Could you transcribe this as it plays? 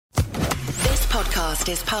podcast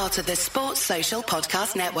is part of the Sports Social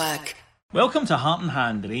Podcast Network. Welcome to Heart and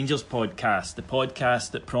Hand, the Rangers podcast, the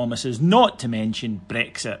podcast that promises not to mention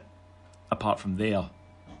Brexit, apart from there.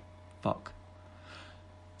 Fuck.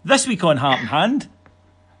 This week on Heart and Hand,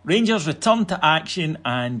 Rangers return to action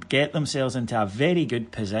and get themselves into a very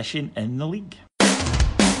good position in the league.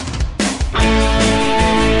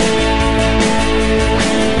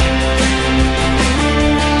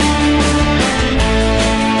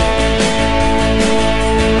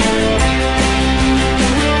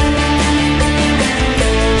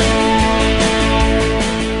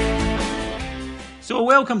 So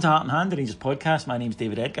welcome to Heart and Hand, the Rangers podcast. My name's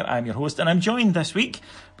David Edgar, I'm your host, and I'm joined this week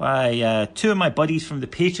by two of my buddies from the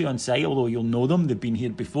Patreon site, although you'll know them, they've been here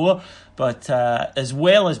before, but as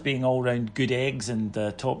well as being all-round good eggs and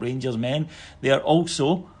top Rangers men, they are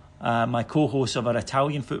also my co-hosts of our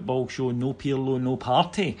Italian football show, No Pirlo, No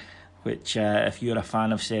Party, which if you're a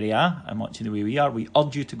fan of Serie A, and much in the way we are, we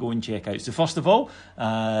urge you to go and check out. So first of all,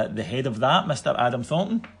 the head of that, Mr. Adam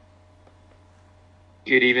Thornton.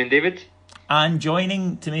 Good evening, David. And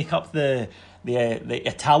joining to make up the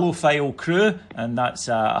Italophile crew, and that's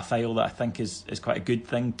a file that I think is quite a good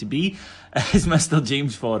thing to be, is Mr.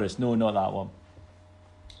 James Forrest. No, not that one.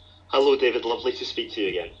 Hello, David. Lovely to speak to you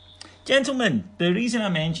again. Gentlemen, the reason I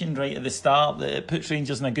mentioned right at the start that it puts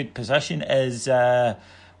Rangers in a good position is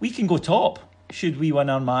we can go top should we win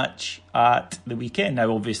our match at the weekend.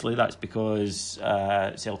 Now, obviously, that's because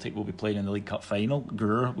Celtic will be playing in the League Cup final.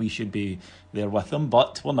 Grr, we should be there with them,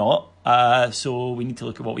 but we're not. So we need to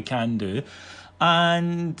look at what we can do.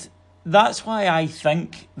 And that's why I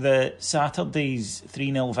think that Saturday's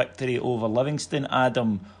 3-0 victory over Livingston,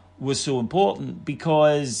 Adam, was so important,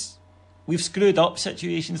 because we've screwed up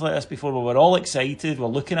situations like this before where we're all excited, we're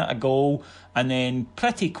looking at a goal, and then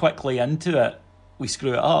pretty quickly into it, we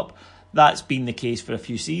screw it up. That's been the case for a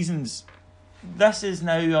few seasons. This is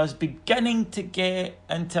now us beginning to get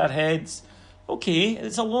into our heads, okay,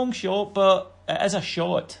 it's a long shot, but it is a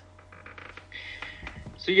shot.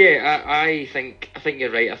 So yeah, I think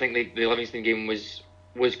you're right. I think the Livingston game was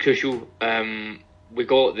crucial. We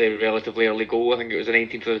got the relatively early goal. I think it was the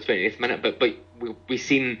 19th or the 20th minute, but we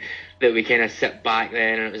seen that we kind of sit back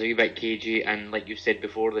then, and it was a wee bit cagey. And like you said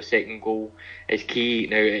before, the second goal is key.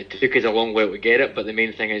 Now, it took us a long while to get it, but the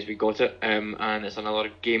main thing is we got it, and it's another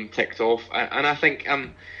game ticked off. And I think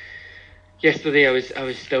yesterday I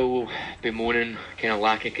was still bemoaning kind of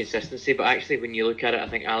lack of consistency, but actually when you look at it, I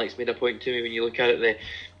think Alex made a point to me. When you look at it,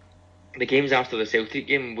 the games after the Celtic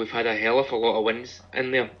game, we've had a hell of a lot of wins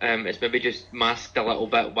in there. It's maybe just masked a little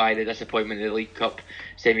bit by the disappointment in the League Cup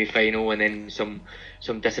semi-final, and then some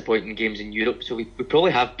disappointing games in Europe. So we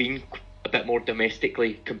probably have been a bit more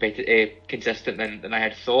domestically consistent than I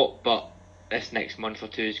had thought, but this next month or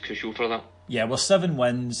two is crucial for that. Yeah, well, 7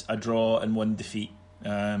 wins, a draw and 1 defeat.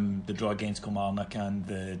 The draw against Kilmarnock and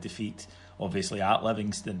the defeat, obviously, at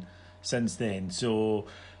Livingston since then. So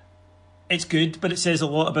it's good, but it says a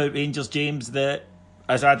lot about Rangers, James, that,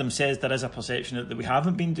 as Adam says, there is a perception that we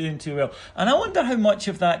haven't been doing too well. And I wonder how much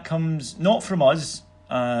of that comes not from us,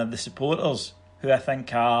 the supporters, who I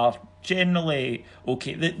think are generally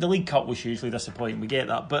okay. The League Cup was hugely disappointing, we get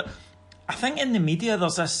that. But I think in the media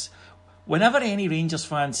there's this, whenever any Rangers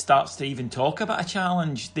fan starts to even talk about a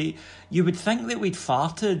challenge, you would think that we'd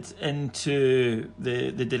farted into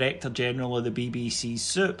the Director General of the BBC's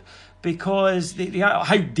soup, because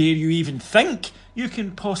how dare you even think you can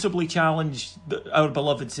possibly challenge our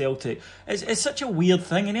beloved Celtic? It's such a weird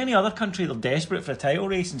thing. In any other country, they're desperate for a title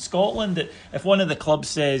race. In Scotland, if one of the clubs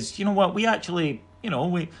says, you know what, we actually, we know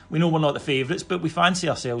we're not the favourites, but we fancy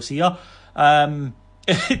ourselves here,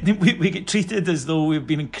 we get treated as though we've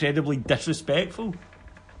been incredibly disrespectful.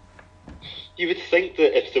 You would think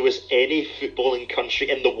that if there was any footballing country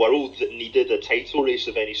in the world that needed a title race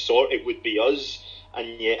of any sort, it would be us.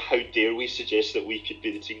 And yet, how dare we suggest that we could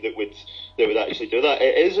be the team that would actually do that?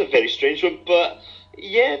 It is a very strange one, but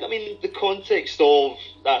yeah, I mean, the context of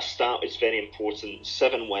that start is very important.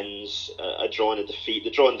 7 wins, a draw and a defeat. The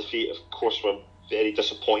draw and defeat, of course, were very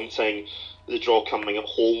disappointing. The draw coming at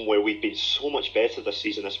home, where we'd been so much better this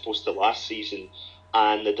season as opposed to last season,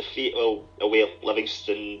 and the defeat away at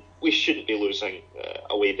Livingston, we shouldn't be losing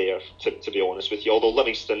away there, to be honest with you. Although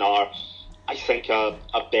Livingston are, I think, a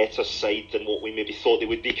better side than what we maybe thought they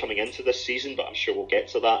would be coming into this season, but I'm sure we'll get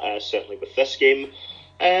to that, certainly with this game.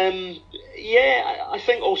 I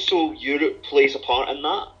think also Europe plays a part in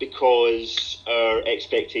that, because our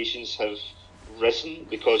expectations have risen,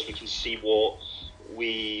 because we can see what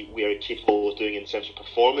we are capable of doing in terms of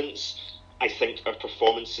performance. I think our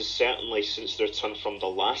performances, certainly since the return from the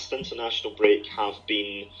last international break, have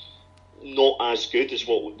been not as good as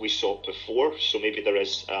what we saw before. So maybe there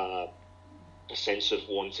is a sense of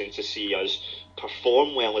wanting to see us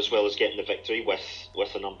perform well as getting the victory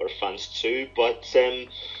with a number of fans too. But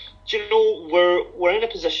do you know, we're in a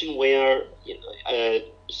position where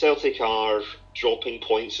Celtic are dropping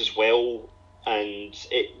points as well, and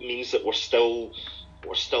it means that we're still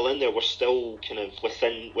in there. We're still kind of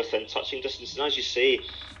within touching distance. And as you say,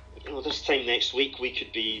 this time next week we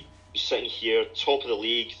could be sitting here top of the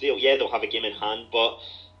league. They'll have a game in hand, but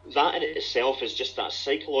that in itself is just that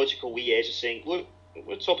psychological wee edge of saying, look,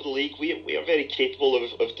 we're top of the league. We are very capable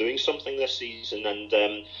of doing something this season, and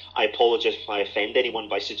I apologise if I offend anyone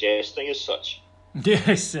by suggesting as such.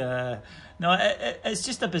 Yes, no, it's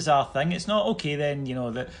just a bizarre thing. It's not okay then,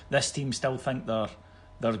 that this team still think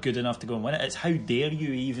they're good enough to go and win it. It's how dare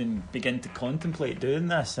you even begin to contemplate doing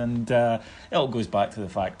this? And it all goes back to the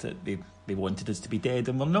fact that they wanted us to be dead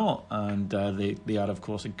and we're not, and they are of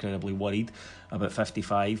course incredibly worried about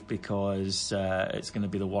 55 because it's going to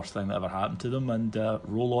be the worst thing that ever happened to them, and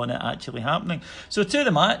roll on it actually happening. So to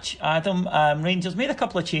the match, Adam, Rangers made a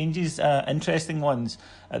couple of changes, interesting ones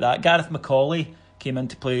at that. Gareth McCauley came in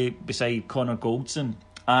to play beside Connor Goldson,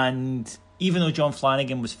 and even though John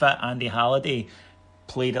Flanagan was fit, Andy Halliday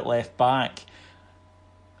played at left back.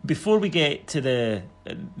 Before we get to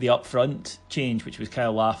the up front change, which was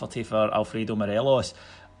Kyle Lafferty for Alfredo Morelos,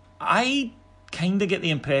 I kind of get the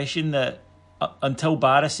impression that until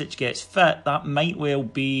Barisic gets fit, that might well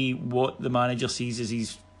be what the manager sees as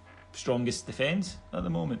his strongest defence at the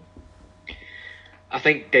moment. I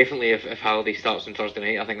think definitely if Halliday starts on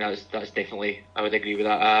Thursday night, I think that's definitely, I would agree with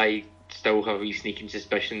that. I still have a wee sneaking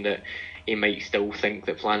suspicion that he might still think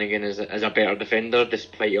that Flanagan is a better defender,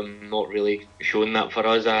 despite him not really showing that for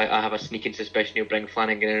us. I have a sneaking suspicion he'll bring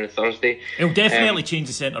Flanagan in on Thursday. He'll definitely change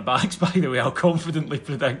the centre backs, by the way. I'll confidently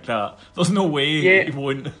predict that. There's no way he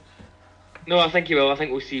won't. No, I think he will. I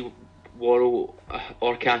think we'll see Worrell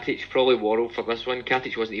or Katic. Probably Worrell for this one.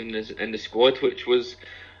 Katic wasn't even in the squad, which was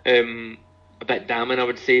a bit damning, I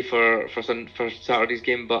would say, for Saturday's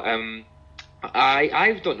game. But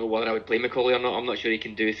I don't know whether I would play McCauley or not. I'm not sure he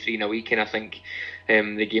can do 3 in a week, and I think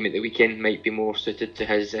the game at the weekend might be more suited to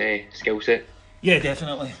his skill set. Yeah,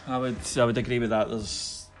 definitely. I would agree with that.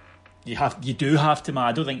 You do have to.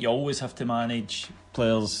 I don't think you always have to manage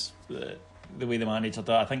players the way the manager does.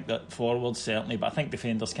 I think that forwards certainly, but I think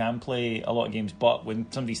defenders can play a lot of games. But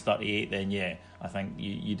when somebody's 38, then yeah, I think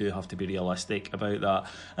you do have to be realistic about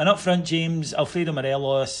that. And up front, James, Alfredo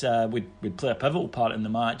Morelos would play a pivotal part in the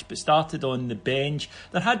match, but started on the bench.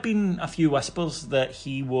 There had been a few whispers that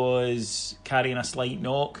he was carrying a slight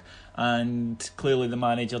knock, and clearly the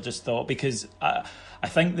manager just thought, because I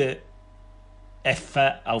think that if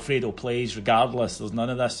fit, Alfredo plays regardless. There's none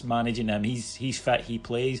of this managing him. He's fit, he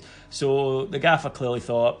plays. So the gaffer clearly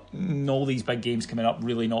thought, all these big games coming up,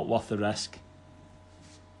 really not worth the risk.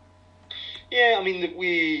 Yeah, I mean,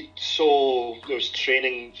 we saw those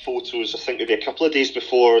training photos, I think maybe a couple of days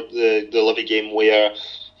before the Livy game, where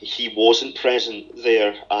he wasn't present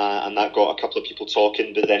there, and that got a couple of people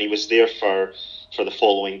talking, but then he was there for the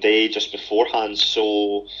following day, just beforehand.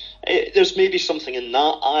 So there's maybe something in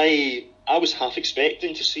that. I was half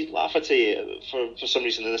expecting to see Lafferty for some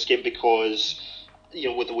reason in this game, because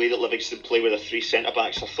with the way that Livingston play with the 3 centre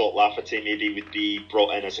backs, I thought Lafferty maybe would be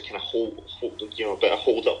brought in as a kind of a bit of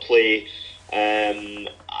hold up play. I'm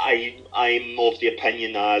of the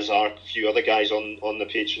opinion, as are a few other guys on the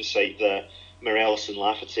patron site, that Morelos and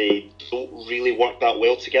Lafferty don't really work that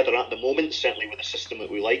well together at the moment. Certainly with the system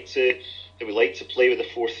that we like to play with the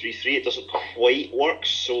 4-3-3, it doesn't quite work.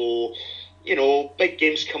 So, big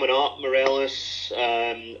games coming up. Morelos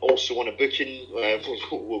also on a booking.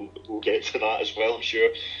 We'll get to that as well, I'm sure.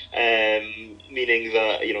 Meaning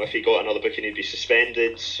that if he got another booking, he'd be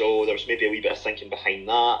suspended. So there was maybe a wee bit of thinking behind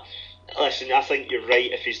that. Listen, I think you're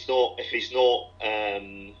right. If he's not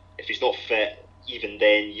fit, even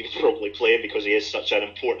then you probably play him, because he is such an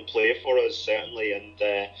important player for us, certainly.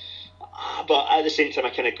 And but at the same time, I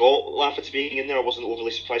kind of got Lafferty being in there. I wasn't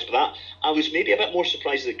overly surprised by that. I was maybe a bit more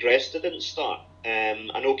surprised that Gresta didn't start.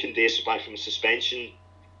 I know Candace is back from a suspension.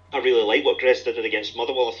 I really like what Gresta did against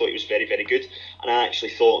Motherwell. I thought he was very, very good, and I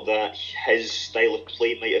actually thought that his style of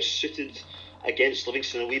play might have suited against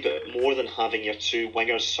Livingston a wee bit more than having your 2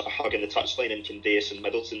 wingers sort of hugging the touchline and Candace and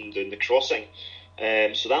Middleton doing the crossing.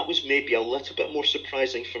 So that was maybe a little bit more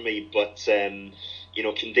surprising for me, but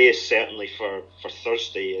Candace certainly for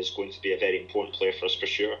Thursday is going to be a very important player for us for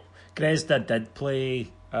sure. Gresta did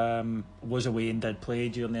play, was away and did play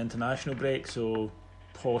during the international break, so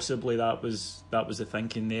possibly that was the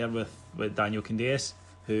thinking there with Daniel Candace,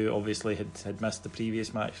 who obviously had missed the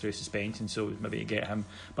previous match through suspension, so maybe to get him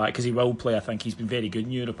back, because he will play. I think he's been very good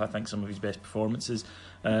in Europe. I think some of his best performances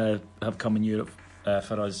have come in Europe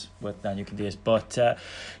for us with Daniel Candeias. But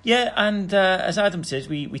as Adam says,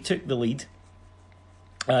 we took the lead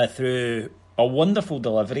through a wonderful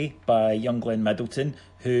delivery by young Glenn Middleton,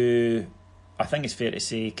 who I think it's fair to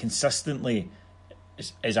say consistently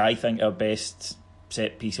is I think our best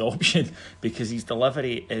set piece option, because his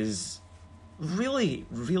delivery is really,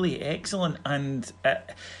 really excellent, and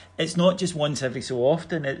it's not just once every so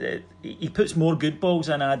often. He puts more good balls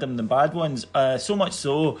in, Adam, than bad ones, so much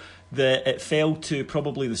so that it fell to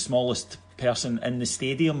probably the smallest person in the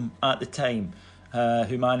stadium at the time,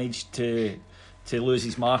 who managed to lose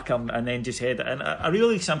his marker and then just head it in. A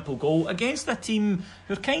really simple goal against a team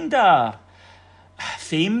who are kind of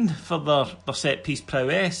famed for their set piece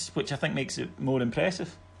prowess, which I think makes it more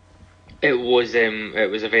impressive. It was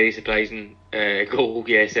a very surprising goal.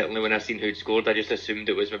 Yeah, certainly when I seen who'd scored, I just assumed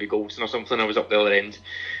it was maybe Goldson or something. I was up the other end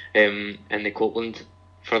in the Copeland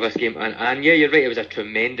for this game, and yeah, you're right. It was a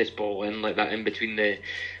tremendous ball in, like that, in between the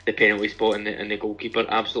penalty spot and the goalkeeper.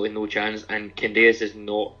 Absolutely no chance. And Candeias is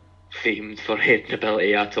not famed for heading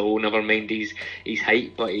ability at all. Never mind his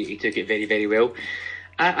height, but he took it very, very well.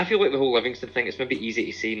 I feel like the whole Livingston thing, it's maybe easy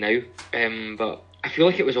to say now, but I feel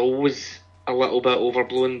like it was always a little bit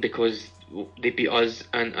overblown because they beat us,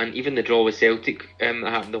 and even the draw with Celtic that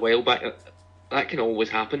happened a while back, that can always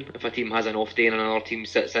happen if a team has an off day and another team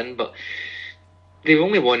sits in. But they've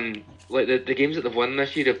only won, like the games that they've won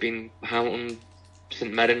this year have been Hamilton,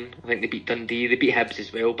 St Mirren. I think they beat Dundee, they beat Hibs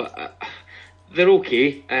as well, but they're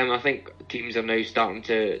okay. I think teams are now starting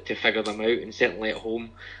to figure them out, and certainly at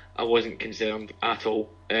home I wasn't concerned at all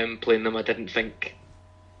playing them. I didn't think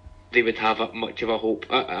they would have much of a hope.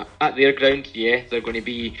 At their ground, yeah, they're going to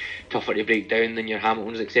be tougher to break down than your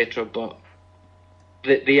Hamiltons, etc. But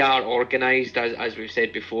they are organised, as we've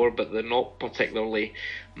said before, but they're not particularly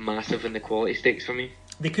massive in the quality stakes for me.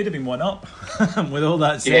 They could have been one up, with all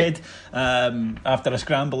that said, after a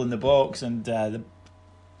scramble in the box, and the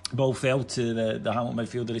ball fell to the Hamilton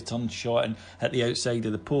midfielder, return shot and hit the outside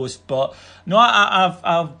of the post. But no,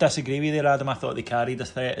 I'll disagree with you, Adam. I thought they carried a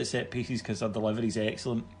threat at set pieces because their delivery's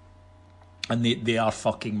excellent, and they are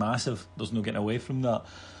fucking massive. There's no getting away from that.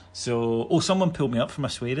 So, someone pulled me up for my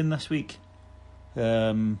swearing this week.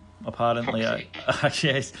 Apparently,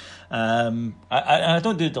 yes. I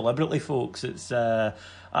don't do it deliberately, folks. It's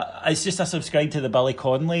just I subscribe to the Billy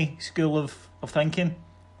Connolly school of thinking,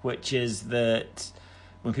 which is that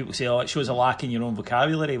when people say, it shows a lack in your own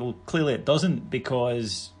vocabulary, well, clearly it doesn't,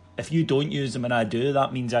 because if you don't use them and I do,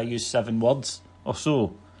 that means I use 7 words or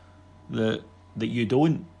so that you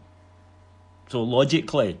don't. So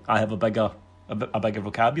logically, I have a bigger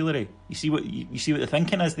vocabulary. You see what the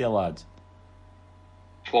thinking is there, lads?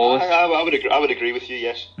 Flawless. I would agree with you.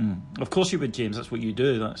 Yes. Of course you would, James. That's what you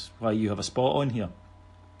do. That's why you have a spot on here.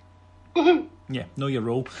 Woohoo! Yeah, know your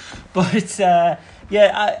role. But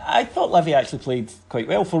I thought Livy actually played quite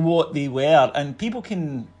well for what they were, and people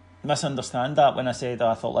can misunderstand that when I said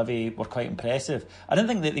I thought Livy were quite impressive. I didn't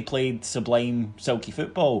think that they played sublime, silky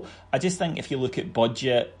football. I just think if you look at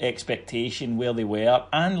budget, expectation, where they were,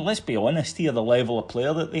 and let's be honest here, the level of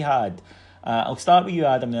player that they had. I'll start with you,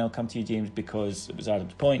 Adam, and then I'll come to you, James, because it was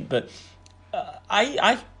Adam's point. But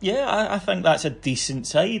I think that's a decent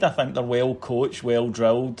side. I think they're well coached, well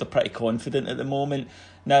drilled. They're pretty confident at the moment.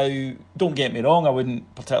 Now, don't get me wrong, I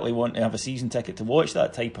wouldn't particularly want to have a season ticket to watch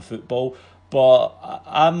that type of football, but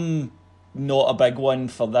I'm not a big one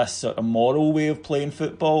for this sort of moral way of playing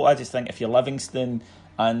football. I just think if you're Livingston,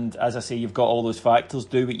 and as I say, you've got all those factors,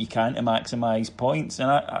 do what you can to maximise points. And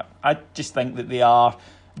I just think that they are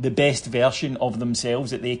the best version of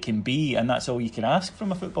themselves that they can be, and that's all you can ask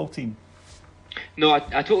from a football team. No, I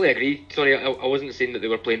totally agree. Sorry, I wasn't saying that they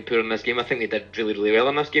were playing poor in this game. I think they did really, really well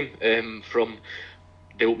in this game. From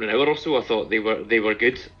the opening hour or so, I thought they were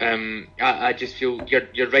good. I just feel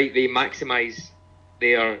you're right. They maximise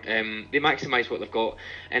what they've got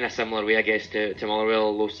in a similar way, I guess, to Motherwell,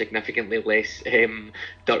 although significantly less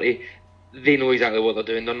dirty. They know exactly what they're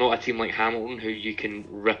doing. They're not a team like Hamilton who you can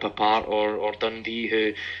rip apart, or Dundee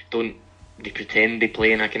who they pretend they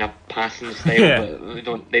play in a kind of passing style,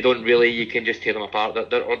 but they don't really. You can just tear them apart.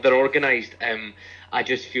 They're organised. I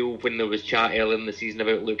just feel when there was chat earlier in the season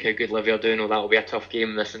about look how good Livy are doing, that'll be a tough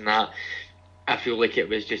game, this and that. I feel like it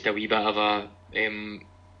was just a wee bit of a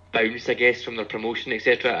bounce, I guess, from their promotion,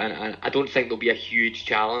 etc. And I don't think there'll be a huge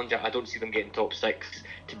challenge. I don't see them getting top 6,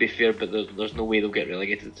 to be fair, but there's no way they'll get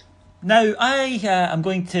relegated. Now, I'm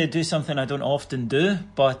going to do something I don't often do,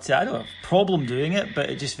 but I don't have a problem doing it, but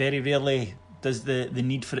it just very rarely does the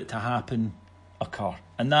need for it to happen occur,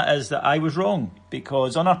 and that is that I was wrong,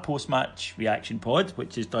 because on our post-match reaction pod,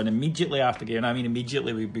 which is done immediately after game, I mean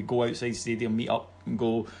immediately, we go outside the stadium, meet up and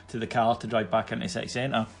go to the car to drive back into the city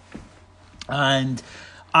centre, and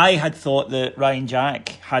I had thought that Ryan Jack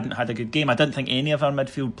hadn't had a good game. I didn't think any of our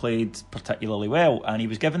midfield played particularly well, and he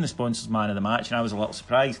was given the sponsors man of the match, and I was a little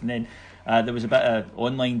surprised. And then there was a bit of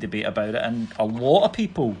online debate about it, and a lot of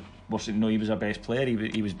people were saying no, he was our best player,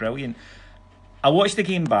 he was brilliant. I watched the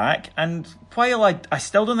game back, and while I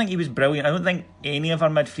still don't think he was brilliant, I don't think any of our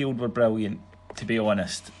midfield were brilliant, to be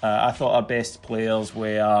honest. I thought our best players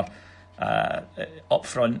were up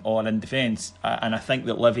front or in defence, and I think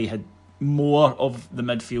that Livy had more of the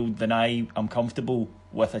midfield than I am comfortable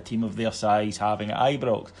with a team of their size having at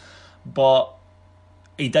Ibrox. But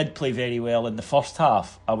he did play very well in the first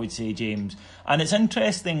half, I would say, James. And it's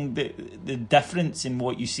interesting the difference in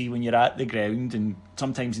what you see when you're at the ground, and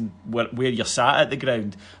sometimes in where you're sat at the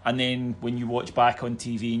ground, and then when you watch back on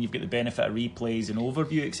TV and you've got the benefit of replays and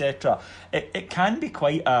overview, etc. It can be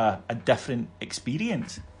quite a different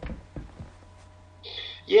experience.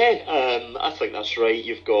 Yeah, I think that's right.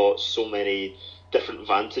 You've got so many different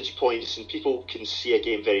vantage points, and people can see a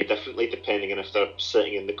game very differently depending on if they're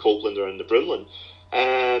sitting in the Copeland or in the Broomloan.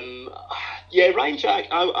 Ryan Jack,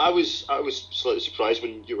 I was slightly surprised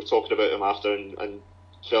when you were talking about him after, and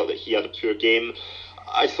felt that he had a poor game.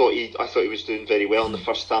 I thought he was doing very well in the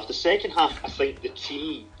first half. The second half, I think the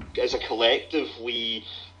team as a collective, we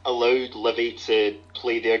allowed Livy to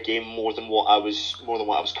play their game more than what I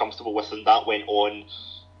was comfortable with, and that went on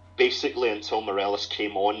basically until Morelos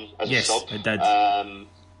came on as a sub. Yes, it did.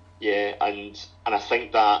 And I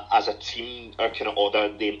think that as a team, our kind of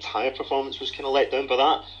order, the entire performance was kind of let down by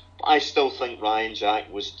that. But I still think Ryan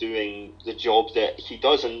Jack was doing the job that he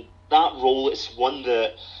does, and that role, it's one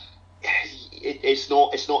that it's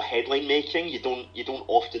not headline making. You don't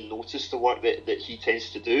often notice the work that he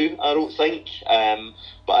tends to do, I don't think.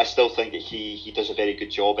 But I still think that he does a very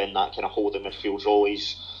good job in that kind of holding midfield role.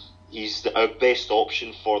 He's our best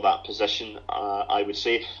option for that position, I would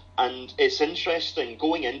say. And it's interesting,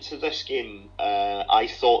 going into this game, I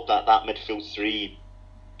thought that midfield three,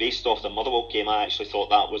 based off the Motherwell game, I actually thought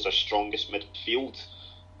that was our strongest midfield.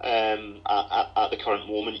 At the current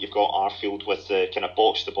moment, you've got Arfield with the kind of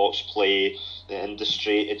box-to-box play, the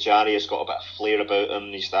industry. Ejari has got a bit of flair about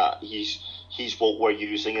him. He's what we're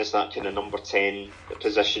using as that kind of number 10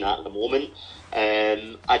 position at the moment.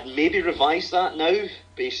 I'd maybe revise that now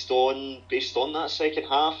based on that second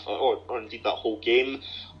half, or indeed that whole game.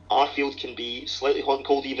 Arfield can be slightly hot and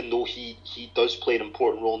cold, even though he does play an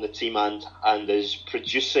important role in the team and is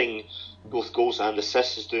producing both goals and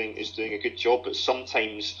assists, is doing a good job. But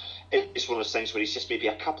sometimes it's one of those things where he's just maybe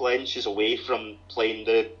a couple of inches away from playing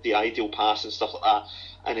the ideal pass and stuff like that.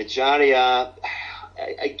 And Ejaria,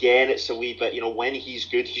 again, it's a wee bit, when he's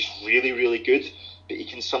good, he's really, really good, but he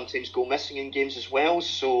can sometimes go missing in games as well.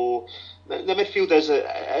 So the midfield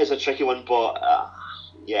is a tricky one, but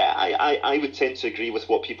I would tend to agree with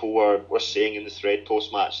what people were saying in the thread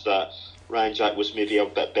post-match, that Ryan Jack was maybe a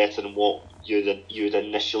bit better than what you'd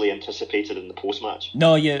initially anticipated in the post-match.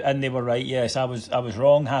 No, and they were right. Yes, I was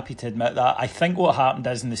wrong. Happy to admit that. I think what happened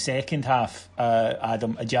is in the second half,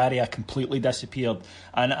 Adam, Ejaria completely disappeared,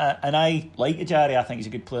 and I like Ejaria. I think he's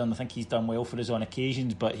a good player, and I think he's done well for us on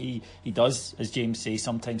occasions. But he does, as James says,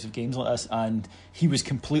 sometimes have games like this, and he was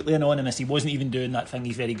completely anonymous. He wasn't even doing that thing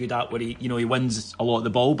he's very good at, where he wins a lot of the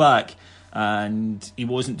ball back. And he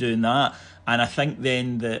wasn't doing that, and I think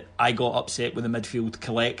then that I got upset with the midfield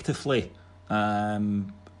collectively,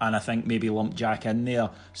 and I think maybe lumped Jack in there.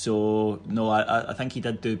 So no, I think he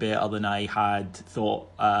did do better than I had thought.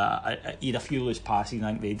 He had a few loose passes,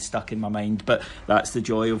 I think they'd stuck in my mind, but that's the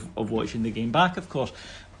joy of watching the game back, of course.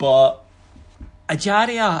 But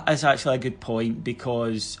Ejaria is actually a good point,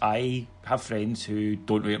 because I have friends who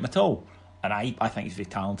don't rate him at all, and I think he's a very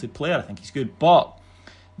talented player. I think he's good, but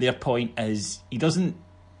their point is he doesn't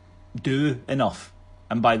do enough.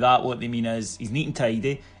 And by that, what they mean is he's neat and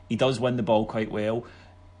tidy, he does win the ball quite well,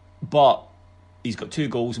 but he's got 2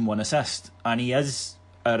 goals and 1 assist, and he is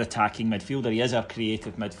our attacking midfielder, he is our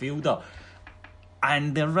creative midfielder.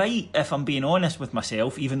 And they're right, if I'm being honest with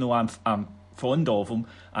myself, even though I'm fond of him,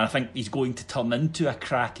 and I think he's going to turn into a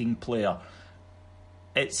cracking player.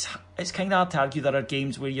 It's kind of hard to argue. There are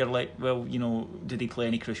games where you're like, well, did he play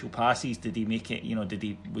any crucial passes? Did he make it?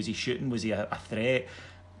 Was he shooting? Was he a threat?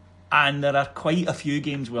 And there are quite a few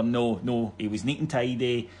games where no, he was neat and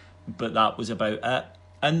tidy, but that was about it.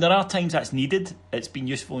 And there are times that's needed. It's been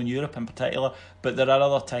useful in Europe in particular, but there are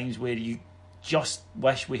other times where you just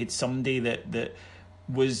wish we had somebody that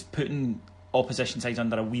was putting opposition sides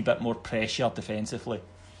under a wee bit more pressure defensively.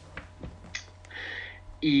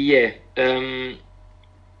 Yeah.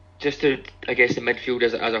 Just to, I guess, the midfield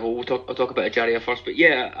as a whole. I'll talk about Ejaria first, but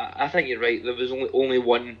yeah, I think you're right. There was only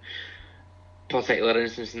one particular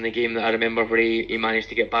instance in the game that I remember where he managed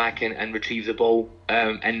to get back and retrieve the ball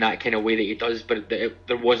in that kind of way that he does, but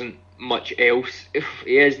there wasn't much else. If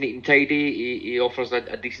he is neat and tidy, he offers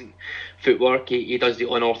a decent footwork. He does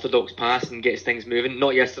the unorthodox pass and gets things moving.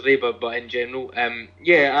 Not yesterday, but in general.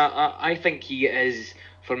 I think he is,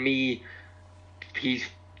 for me, he's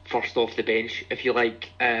first off the bench, if you like.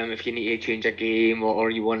 If you need to change a game or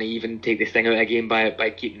you want to even take this thing out of a game by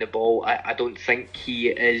keeping the ball, I don't think he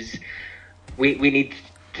is. We need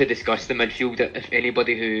to discuss the midfield. If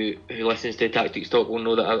anybody who listens to Tactics Talk will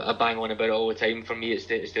know that I bang on about it all the time. For me, it's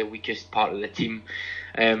the weakest part of the team.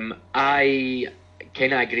 I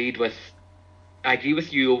kind of agree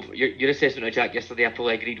with you. Your assessment of Jack yesterday, I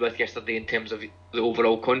probably agreed with yesterday in terms of the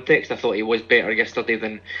overall context. I thought he was better yesterday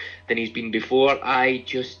than he's been before. I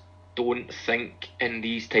just don't think in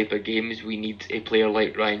these type of games we need a player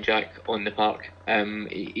like Ryan Jack on the park.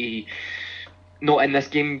 He not in this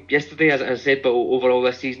game yesterday, as I said, but overall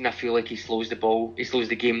this season, I feel like he slows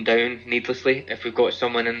the game down needlessly. If we've got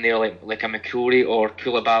someone in there like a McCrory or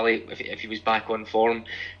Koulibaly, if he was back on form,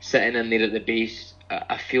 sitting in there at the base,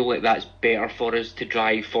 I feel like that's better for us to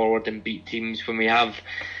drive forward and beat teams. When we have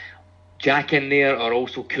Jack in there, or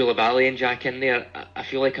also Koulibaly and Jack in there, I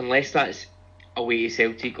feel like unless that's away to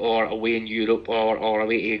Celtic or away in Europe or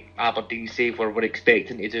away to Aberdeen, say, where we're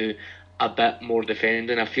expecting to do a bit more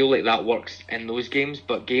defending, I feel like that works in those games.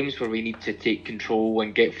 But games where we need to take control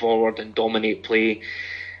and get forward and dominate play,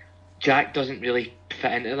 Jack doesn't really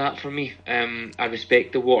fit into that for me. I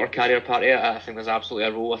respect the water carrier part of it. I think there's absolutely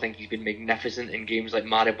a role. I think he's been magnificent in games like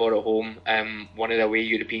Maribor at home. One of the away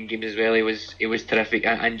European games as well. He was terrific,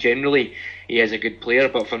 and generally he is a good player.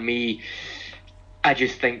 But for me, I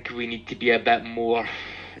just think we need to be a bit more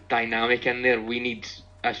dynamic in there. We need,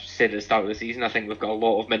 as I said at the start of the season, I think we've got a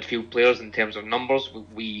lot of midfield players in terms of numbers.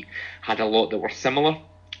 We had a lot that were similar.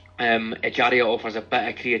 Ejaria offers a bit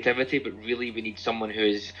of creativity, but really we need someone who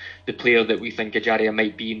is the player that we think Ejaria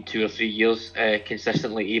might be in 2 or 3 years,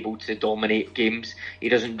 consistently able to dominate games. He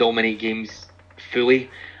doesn't dominate games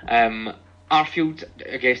fully. Arfield,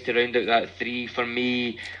 I guess, to round out that 3, for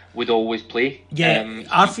me, would always play. Yeah,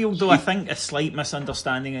 Arfield, though, I think a slight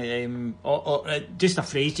misunderstanding, or just a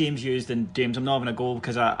phrase James used, and James, I'm not having a go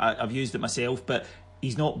because I've used it myself, but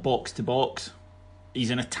he's not box to box. He's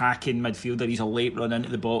an attacking midfielder. He's a late run into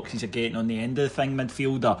the box. He's a getting on the end of the thing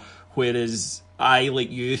midfielder. Whereas I, like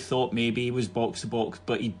you, thought maybe he was box to box,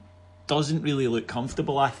 but he doesn't really look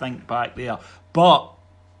comfortable, I think, back there. But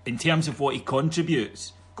in terms of what he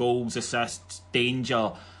contributes, goals, assists,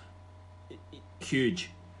 danger, huge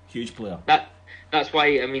player. That's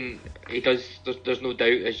why, I mean, he does. There's no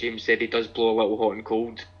doubt, as James said, he does blow a little hot and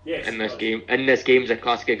cold in this game. In this game is a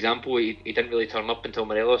classic example. He didn't really turn up until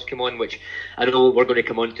Morelos came on, which I don't know what we're going to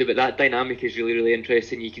come on to, but that dynamic is really, really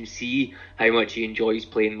interesting. You can see how much he enjoys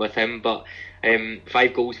playing with him. But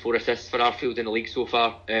 5 goals, 4 assists for Arfield in the league so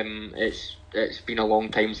far. It's been a long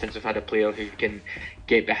time since we've had a player who can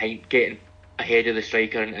get ahead of the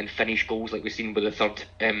striker and finish goals like we've seen with the third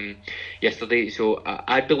yesterday. So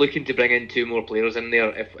I'd be looking to bring in 2 more players in there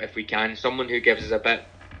if we can. Someone who gives us a bit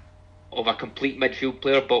of a complete midfield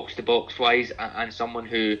player, box to box wise, and someone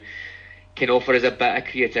who can offer us a bit of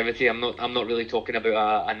creativity. I'm not really talking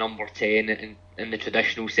about a number 10 in the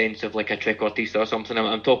traditional sense of like a trequartista or something.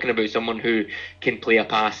 I'm talking about someone who can play a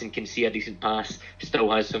pass and can see a decent pass,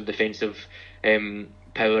 still has some defensive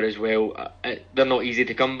power as well. They're not easy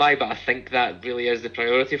to come by, but I think that really is the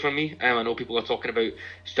priority for me. I know people are talking about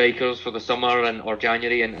strikers for the summer or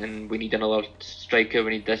January, and we need another striker,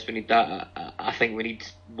 we need this, we need that. I think we need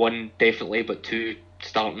 1 definitely, but 2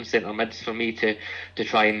 starting centre mids for me to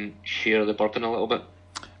try and share the burden a little bit.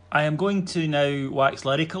 I am going to now wax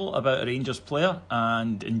lyrical about a Rangers player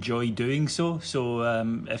and enjoy doing so. So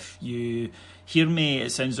if you hear me,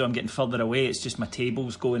 it sounds as though I'm getting further away. It's just my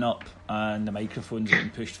table's going up and the microphone's getting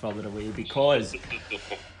pushed further away because...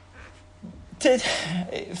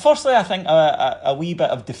 Firstly, I think a wee bit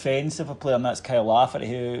of defence of a player, and that's Kyle Lafferty,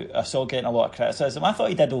 who I saw getting a lot of criticism. I thought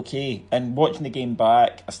he did okay, and watching the game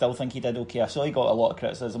back, I still think he did okay. I saw he got a lot of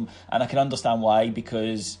criticism, and I can understand why,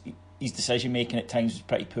 because his decision making at times was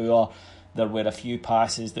pretty poor. There were a few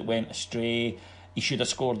passes that went astray. He should have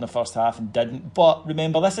scored in the first half and didn't. But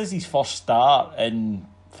remember, this is his first start in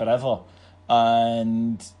forever,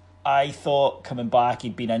 and I thought coming back,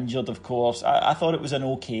 he'd been injured, of course. I thought it was an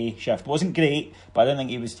okay shift. Wasn't great, but I didn't think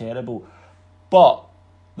he was terrible. But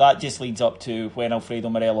that just leads up to when Alfredo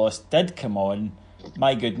Morelos did come on,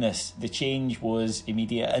 my goodness, the change was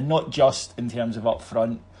immediate, and not just in terms of up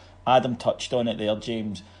front. Adam touched on it there,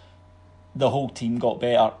 James. The whole team got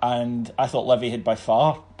better, and I thought Livy had by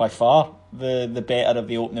far the better of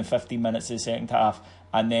the opening 15 minutes of the second half,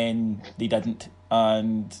 and then they didn't.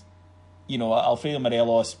 And you know, Alfredo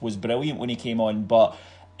Morelos was brilliant when he came on, but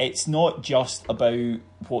it's not just about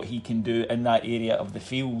what he can do in that area of the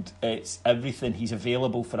field. It's everything. He's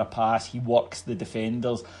available for a pass. He works the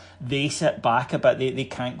defenders. They sit back a bit. They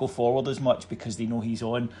can't go forward as much because they know he's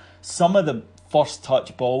on. Some of the first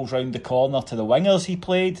touch balls round the corner to the wingers he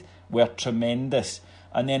played were tremendous.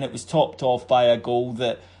 And then it was topped off by a goal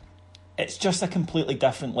that it's just a completely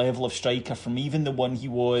different level of striker from even the one he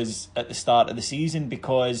was at the start of the season,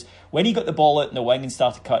 because when he got the ball out in the wing and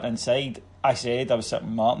started cutting inside, I was sitting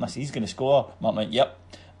with Martin, I said, he's going to score. Martin went, yep.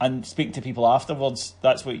 And speaking to people afterwards,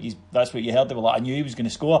 that's what you heard. They were like, I knew he was going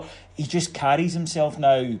to score. He just carries himself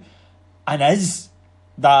now and is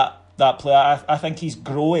that player. I think he's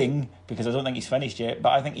growing, because I don't think he's finished yet, but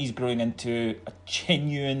I think he's growing into a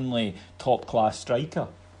genuinely top-class striker.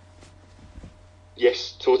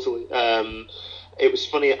 Yes, totally. It was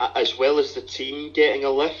funny, as well as the team getting a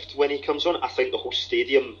lift when he comes on, I think the whole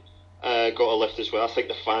stadium got a lift as well. I think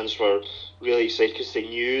the fans were really excited because they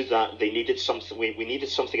knew that they needed something. We needed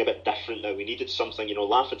something a bit different now. We needed something,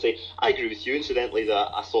 Lafferty. I agree with you, incidentally, that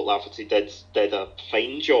I thought Lafferty did a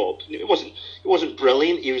fine job. It wasn't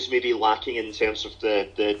brilliant. He was maybe lacking in terms of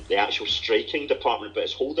the actual striking department, but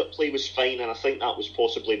his hold-up play was fine, and I think that was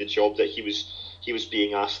possibly the job that he was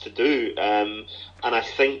being asked to do. And I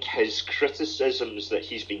think his criticisms that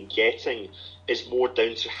he's been getting is more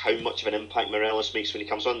down to how much of an impact Morelos makes when he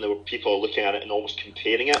comes on. There were people looking at it and almost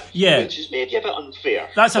comparing it, which is maybe a bit unfair.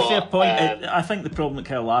 That's a fair point. I think the problem that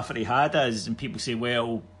Kyle Lafferty had is, and people say,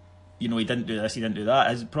 well, he didn't do this, he didn't do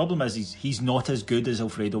that. His problem is he's not as good as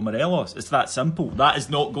Alfredo Morelos. It's that simple. That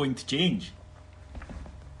is not going to change.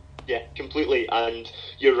 Yeah, completely. And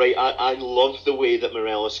you're right, I love the way that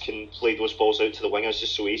Morelos can play those balls out to the wingers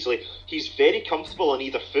just so easily. He's very comfortable on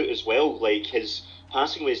either foot as well. Like, his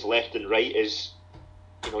passing with his left and right is,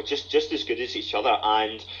 just as good as each other.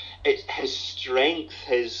 And it's his strength,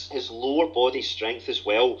 his lower body strength as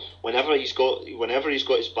well. Whenever he's got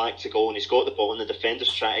his back to goal and he's got the ball and the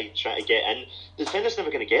defenders try to get in, the defender's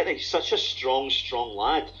never going to get there. He's such a strong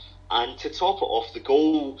lad. And to top it off, the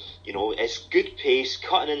goal, it's good pace,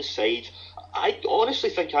 cutting inside. I honestly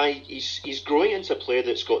think he's growing into a player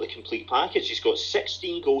that's got the complete package. He's got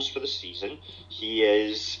 16 goals for the season. He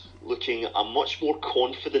is looking a much more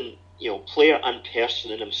confident, player and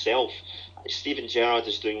person in himself. Steven Gerrard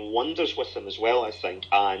is doing wonders with him as well, I think,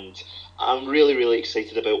 and I'm really, really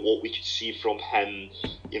excited about what we could see from him,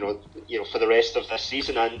 for the rest of this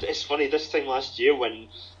season. And it's funny, this time last year when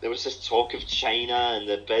there was this talk of China and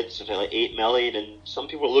the bids of like 8 million, and some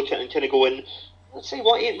people were looking at it and kind of going, I'd say,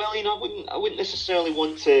 what, 8 million? I wouldn't necessarily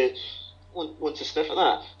want to sniff at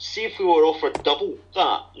that. See if we were offered double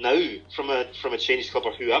that now from a Chinese club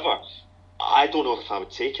or whoever. I don't know if I would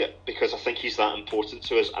take it, because I think he's that important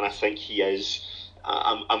to us, and I think he is.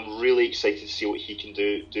 I'm really excited to see what he can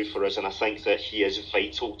do for us, and I think that he is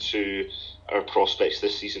vital to our prospects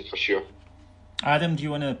this season for sure. Adam, do you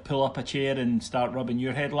want to pull up a chair and start rubbing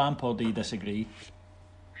your headlamp, or do you disagree?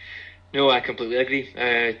 No, I completely agree.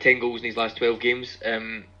 10 goals in his last 12 games.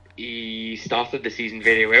 He started the season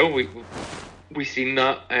very well. We've seen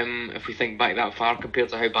that. If we think back that far compared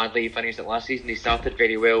to how badly he finished it last season, he started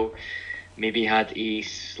very well. Maybe had a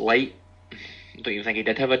slight, I don't even think he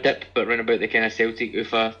did have a dip, but round about the kind of Celtic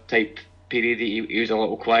UFA type period, he was a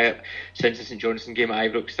little quiet. Since the St Johnstone game at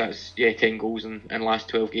Ibrox, that's 10 goals in last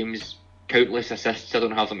 12 games, countless assists. I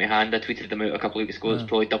don't have them in hand. I tweeted them out a couple of weeks ago. It's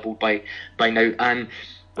probably doubled by now. And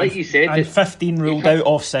like you said, and 15 ruled out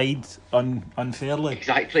offside unfairly.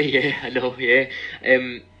 Exactly. Yeah, I know. Yeah,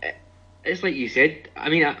 it's like you said. I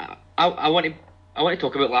mean, I want to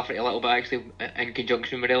talk about Lafferty a little bit actually in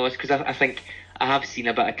conjunction with Morelos, because I think I have seen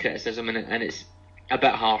a bit of criticism and it's a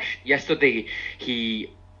bit harsh. Yesterday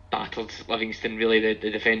he battered Livingston, really,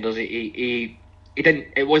 the defenders. He didn't.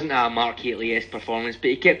 It wasn't a Mark Hateley-esque performance, but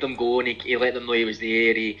he kept them going. He let them know he was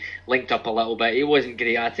there. He linked up a little bit. He wasn't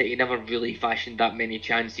great at it. He never really fashioned that many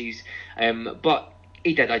chances. But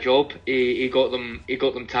he did a job. He got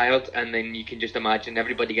them tired, and then you can just imagine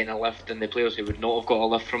everybody getting a lift, and the players who would not have got a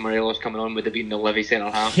lift from Morelos coming on would have been the Livy centre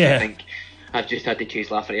half. Yeah. I think I've just had to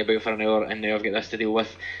chase Lafferty about for an hour, and now I've got this to deal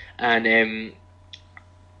with. And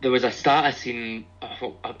there was a stat I seen. It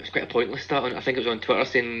was quite a pointless stat. I think it was on Twitter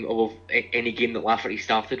saying, any game that Lafferty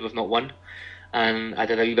started, we've not won. And I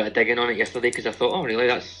did a wee bit of digging on it yesterday, because I thought, oh really,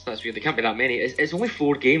 that's weird. There can't be that many. It's only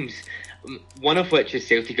 4 games, one of which is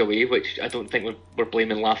Celtic away, which I don't think we're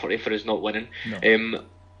blaming Lafferty for us not winning. No.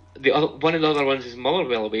 One of the other ones is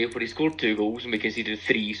Motherwell away, where he scored 2 goals and we conceded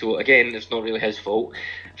 3. So again, it's not really his fault.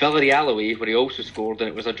 Villarreal away, where he also scored and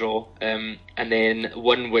it was a draw. And then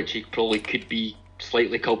one which he probably could be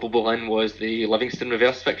slightly culpable in was the Livingston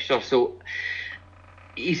reverse fixture. So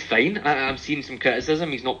he's fine. I'm seeing some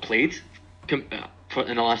criticism. He's not played in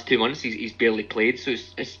the last 2 months. He's barely played. So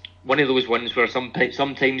it's one of those ones where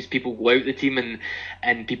sometimes people go out the team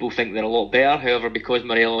and people think they're a lot better. However, because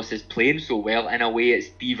Morelos is playing so well, in a way it's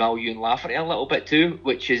devaluing Lafferty a little bit too,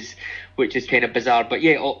 which is kind of bizarre. But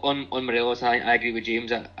yeah, on Morelos, I agree with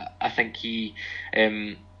James. I think he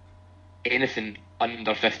anything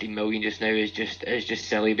under 15 million just now is just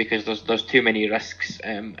silly, because there's too many risks,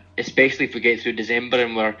 especially if we get through December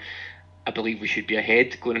and I believe we should be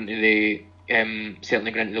ahead going into the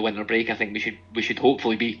certainly going into the winter break. I think we should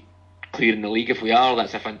hopefully be clear in the league. If we are,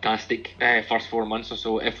 that's a fantastic first 4 months or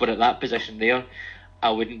so. If we're at that position there, I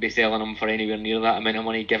wouldn't be selling him for anywhere near that amount of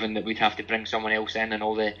money, given that we'd have to bring someone else in and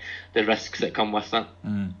all the risks that come with that.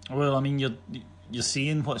 Well, I mean, you're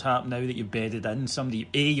seeing what's happened now that you've bedded in somebody.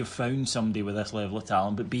 A, you've found somebody with this level of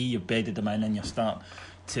talent, but B, you've bedded them in and you're starting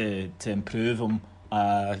to improve them.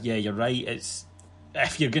 Yeah, you're right. It's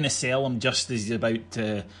if you're going to sell him just as he's about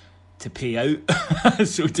to pay out,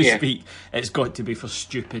 so to speak, it's got to be for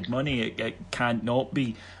stupid money. It can't not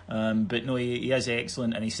be. But no, he is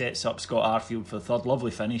excellent, and he sets up Scott Arfield for the third. Lovely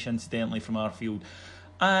finish, incidentally, from Arfield,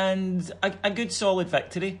 and a good solid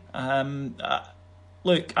victory.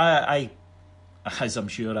 Look, I as I'm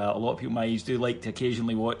sure a lot of people my age do, like to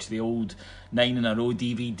occasionally watch the old 9 in a row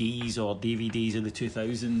DVDs or DVDs of the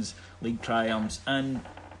 2000s league triumphs, and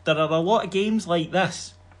there are a lot of games like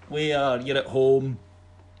this where you're at home.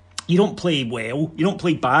 You don't play well, you don't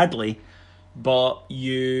play badly, but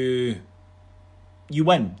you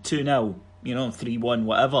win 2-0, 3-1,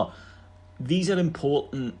 whatever. These are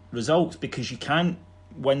important results because you can't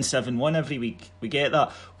win 7-1 every week. We get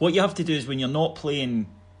that. What you have to do is when you're not playing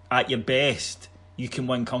at your best, you can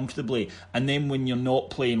win comfortably. And then when you're not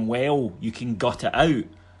playing well, you can gut it out.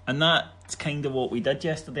 And that's kind of what we did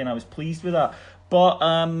yesterday, and I was pleased with that. But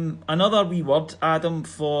another wee word, Adam,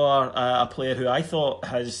 for a player who I thought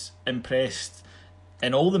has impressed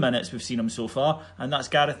in all the minutes we've seen him so far, and that's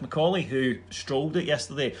Gareth McAuley, who strolled it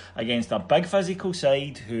yesterday against a big physical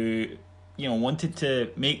side who, wanted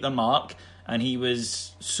to make their mark, and he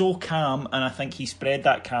was so calm, and I think he spread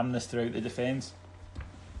that calmness throughout the defence.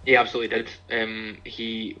 He absolutely did.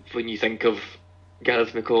 When you think of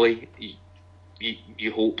Gareth McAuley,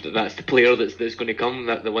 you hope that's the player that's going to come,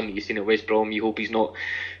 that the one that you've seen at West Brom. You hope he's not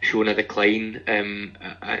showing a decline,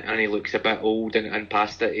 and he looks a bit old and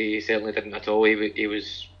past it. He certainly didn't at all. He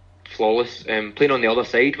was flawless, playing on the other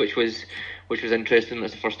side, which was interesting.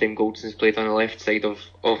 That's the first time Goldson's played on the left side of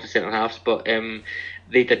the centre halves, but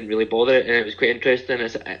they didn't really bother it, and it was quite interesting.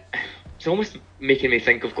 It's almost making me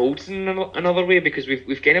think of Goldson in another way, because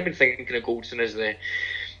we've kind of been thinking of Goldson as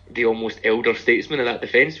the almost elder statesman of that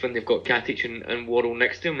defence when they've got Katic and Worrell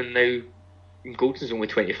next to him, and now Goldson's only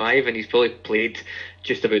 25 and he's probably played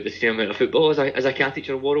just about the same amount of football as a Katic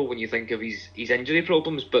or Worrell when you think of his injury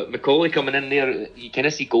problems. But McAuley coming in there, you kind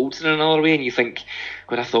of see Goldson in another way, and you think,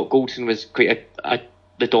 God, I thought Goldson was quite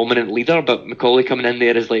the dominant leader, but McAuley coming in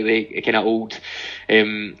there is like the kind of old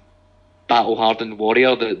battle-hardened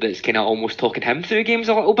warrior that's kind of almost talking him through games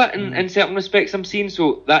a little bit in certain respects I'm seeing,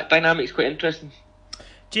 so that dynamic's quite interesting.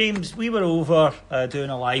 James, we were over doing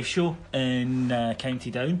a live show in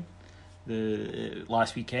County Down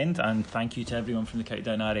last weekend, and thank you to everyone from the County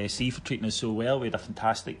Down RSC for treating us so well. We had a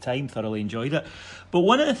fantastic time, thoroughly enjoyed it. But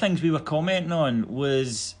one of the things we were commenting on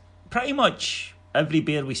was pretty much every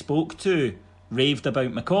bear we spoke to raved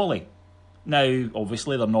about McAuley. Now,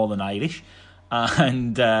 obviously, they're Northern Irish,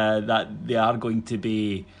 and that they are going to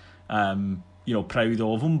be, proud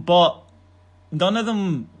of him, but none of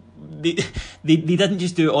them. They didn't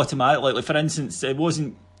just do it automatically. Like, for instance, it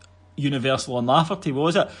wasn't universal on Lafferty,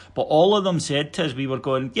 was it? But all of them said to us, we were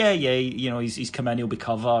going, yeah, he's come in, he'll be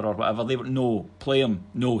covered or whatever. They were, no, play him.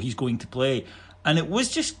 No, he's going to play. And it was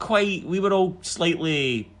just quite, we were all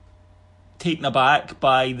slightly taken aback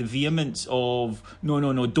by the vehemence of, no,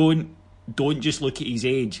 don't just look at his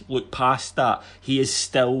age. Look past that. He is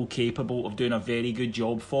still capable of doing a very good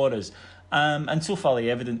job for us. And so far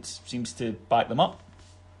the evidence seems to back them up.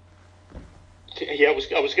 Yeah, I was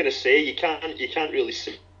going to say you can't really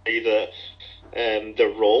say that they're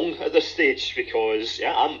wrong at this stage, because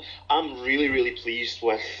I'm really pleased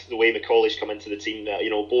with the way McAuley's come into the team.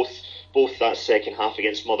 Both that second half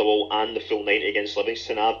against Motherwell and the full 90 against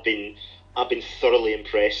Livingston, I've been I've been thoroughly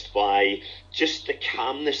impressed by just the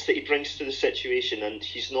calmness that he brings to the situation, and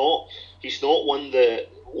he's not one that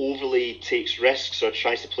overly takes risks or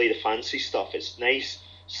tries to play the fancy stuff. It's nice,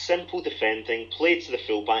 simple defending, play to the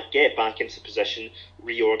fullback, get back into position,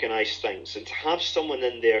 reorganise things, and to have someone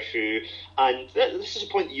in there who, and this is a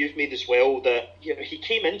point that you've made as well, that he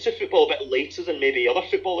came into football a bit later than maybe other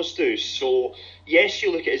footballers do. So yes,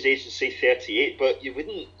 you look at his age and say 38, but you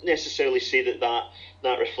wouldn't necessarily say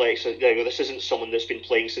that reflects this isn't someone that's been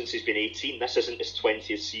playing since he's been 18. This isn't his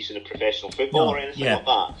 20th season of professional football or anything like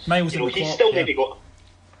that. Miles on the he's clock, still maybe got.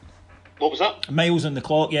 What was that? Miles on the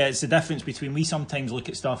clock, yeah. It's the difference between, we sometimes look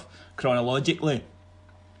at stuff chronologically,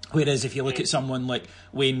 whereas if you look at someone like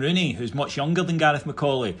Wayne Rooney, who's much younger than Gareth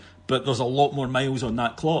McCauley, but there's a lot more miles on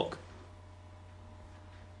that clock.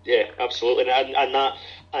 Yeah, absolutely,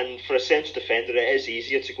 and for a central defender, it is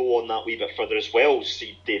easier to go on that wee bit further as well.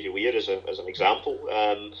 See Davy Weir as an example.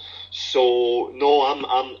 So no,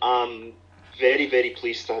 I'm very, very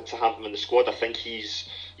pleased to have him in the squad. I think he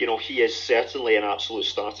is certainly an absolute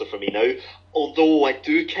starter for me now. Although I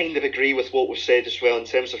do kind of agree with what was said as well in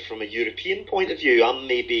terms of from a European point of view. I'm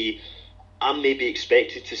maybe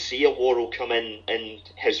expected to see a Worrell come in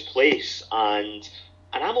his place, and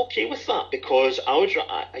I'm okay with that, because I would,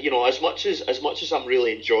 as much as I'm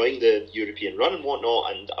really enjoying the European run and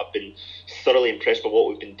whatnot, and I've been thoroughly impressed by what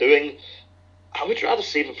we've been doing, I would rather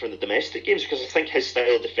save him for the domestic games, because I think his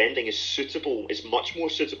style of defending is much more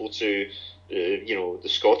suitable to the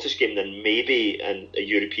Scottish game than maybe in a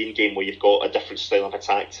European game where you've got a different style of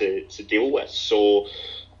attack to deal with. So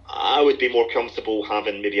I would be more comfortable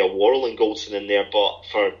having maybe a Worrell and Goldson in there, but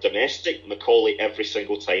for domestic, McCauley every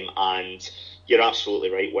single time. And you're absolutely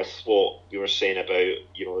right with what you were saying about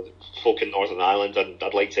folk in Northern Ireland, and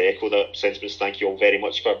I'd like to echo that sentiments. Thank you all very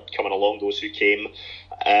much for coming along, those who came.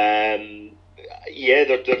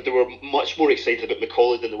 They were much more excited about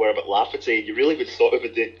McCauley than they were about Lafferty. You really would have thought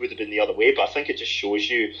it would have been the other way, but I think it just shows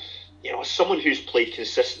you, as someone who's played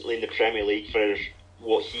consistently in the Premier League for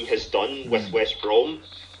what he has done with West Brom,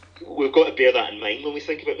 we've got to bear that in mind when we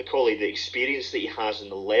think about McCauley. The experience that he has and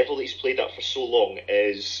the level that he's played at for so long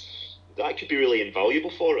that could be really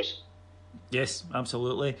invaluable for us. Yes,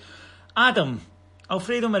 absolutely. Adam,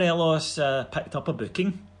 Alfredo Morelos picked up a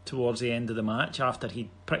booking towards the end of the match after he'd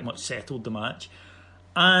pretty much settled the match,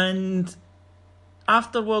 and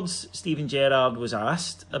afterwards Steven Gerrard was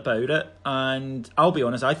asked about it, and I'll be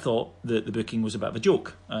honest, I thought that the booking was a bit of a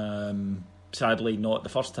joke. Sadly not the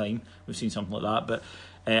first time we've seen something like that, but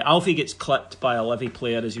Alfie gets clipped by a Livy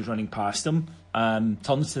player as he's running past him,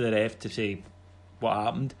 turns to the ref to say, "What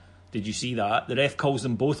happened? Did you see that?" The ref calls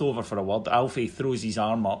them both over for a word. Alfie throws his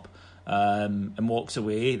arm up and walks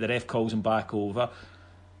away. The ref calls him back over.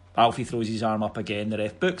 Alfie throws his arm up again. The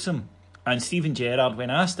ref books him. And Steven Gerrard, when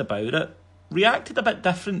asked about it, reacted a bit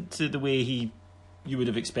different to the way you would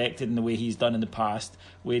have expected and the way he's done in the past,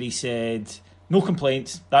 where he said, "No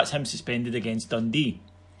complaints, that's him suspended against Dundee."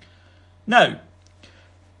 Now,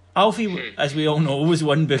 Alfie, as we all know, was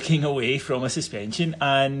one booking away from a suspension,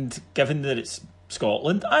 and given that it's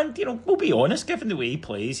Scotland, and we'll be honest, given the way he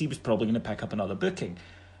plays, he was probably going to pick up another booking.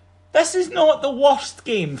 This is not the worst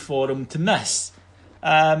game for him to miss.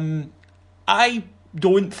 I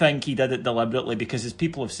don't think he did it deliberately, because as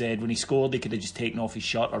people have said, when he scored, he could have just taken off his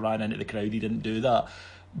shirt or ran into the crowd. He didn't do that.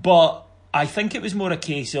 But I think it was more a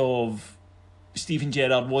case of Steven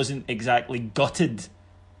Gerrard wasn't exactly gutted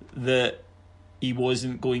that he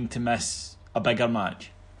wasn't going to miss a bigger match.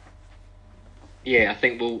 Yeah, I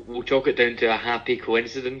think we'll chalk it down to a happy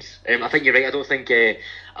coincidence. I think you're right. I don't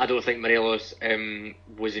think Morelos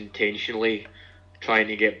was intentionally trying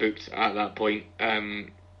to get booked at that point.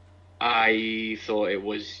 I thought it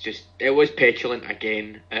was petulant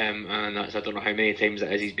again, and that's, I don't know how many times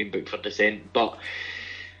it is he's been booked for dissent, but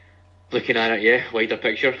looking at it, wider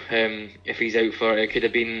picture, if he's out for it, could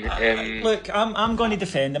have been... Look, I'm going to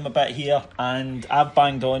defend him a bit here, and I've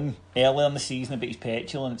banged on earlier in the season about his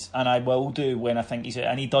petulance, and I will do when I think he's out,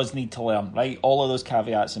 and he does need to learn, right? All of those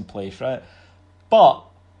caveats in place, right? But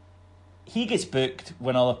he gets booked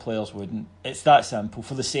when other players wouldn't. It's that simple,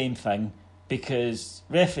 for the same thing, because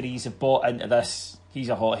referees have bought into this, he's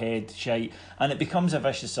a hothead, shite, and it becomes a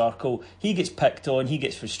vicious circle. He gets picked on, he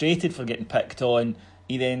gets frustrated for getting picked on,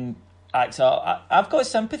 he then acts up. I've got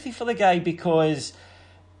sympathy for the guy, because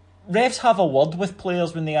refs have a word with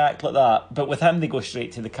players when they act like that, but with him they go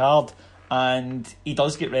straight to the card, and he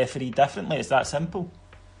does get refereed differently. It's that simple.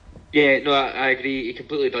 Yeah, no, I agree. He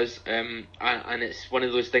completely does, and it's one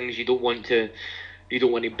of those things you don't want to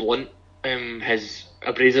blunt his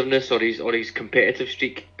abrasiveness or his competitive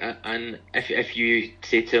streak, and if you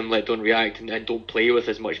say to him, like, don't react and don't play with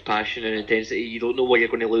as much passion and intensity, you don't know what you're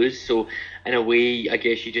going to lose. So in a way, I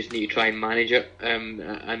guess you just need to try and manage it,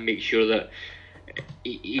 and make sure that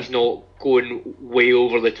he's not going way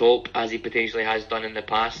over the top as he potentially has done in the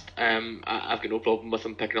past. I've got no problem with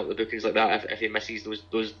him picking up the bookings like that if he misses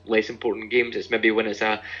those less important games. It's maybe when it's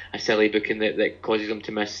a silly booking that causes him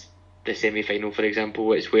to miss the semi-final, for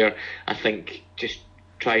example. It's where I think just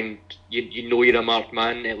try and you know you're a marked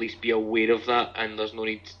man, at least be aware of that, and there's no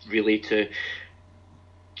need really to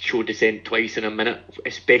show dissent twice in a minute,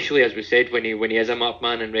 especially as we said when he is a marked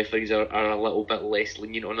man and referees are a little bit less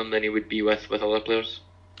lenient on him than he would be with other players.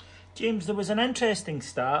 James, there was an interesting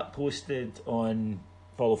stat posted on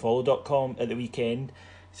followfollow.com at the weekend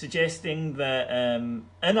suggesting that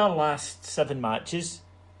in our last 7 matches,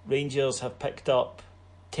 Rangers have picked up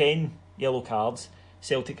 10 yellow cards,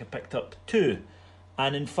 Celtic have picked up 2.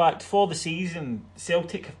 And in fact, for the season,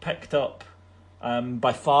 Celtic have picked up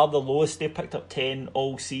by far the lowest. They've picked up 10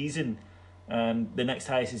 all season. The next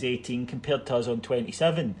highest is 18 compared to us on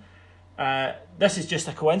 27. This is just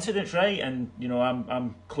a coincidence, right? And you know,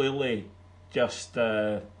 I'm clearly just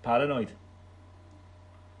paranoid.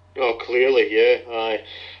 Oh, clearly, yeah.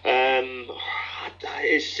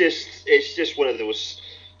 It's just one of those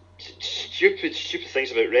stupid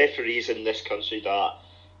things about referees in this country that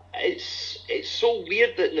it's so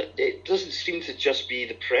weird that it doesn't seem to just be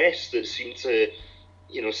the press that seem to,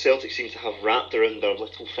 Celtic seem to have wrapped around their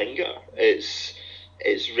little finger. It's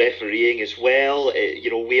refereeing as well.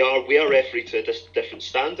 We are refereed to a different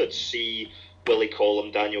standards. See Willie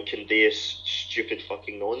Collum, Daniel Candeias, stupid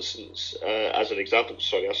fucking nonsense as an example.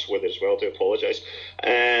 Sorry, I swear there as well. I do apologise.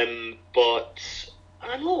 But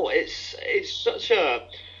I know it's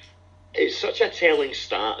such a telling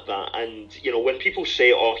stat that, and when people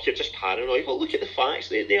say, "Oh, you're just paranoid," well, look at the facts.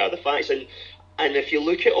 They are the facts, and if you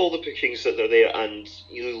look at all the bookings that are there, and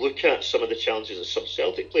you look at some of the challenges that some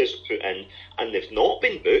Celtic players have put in, and they've not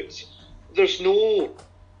been booked, there's no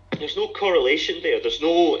correlation there. There's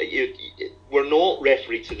no, we're not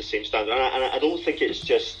refereed to the same standard, and I don't think it's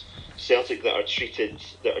just Celtic that are treated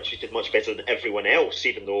much better than everyone else,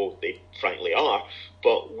 even though they frankly are.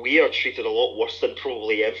 But we are treated a lot worse than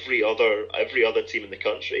probably every other team in the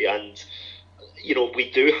country, and we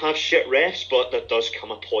do have shit refs, but there does come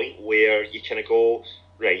a point where you kind of go,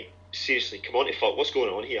 right, seriously, come on to fuck, what's going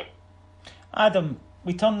on here? Adam,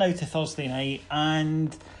 we turn now to Thursday night,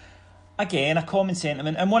 and again, a common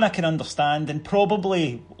sentiment, and one I can understand, and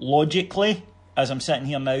probably logically, as I'm sitting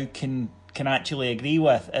here now, can actually agree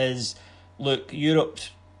with, is, look, Europe's,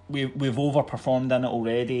 we've overperformed in it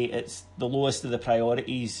already. It's the lowest of the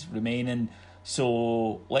priorities remaining,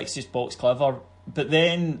 so let's just box clever. But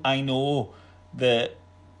then I know that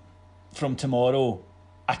from tomorrow,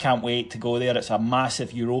 I can't wait to go there. It's a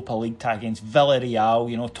massive Europa League tie against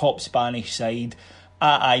Villarreal, top Spanish side,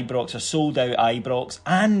 at Ibrox, a sold-out Ibrox.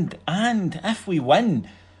 And if we win,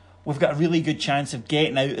 we've got a really good chance of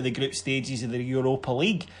getting out of the group stages of the Europa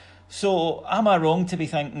League. So am I wrong to be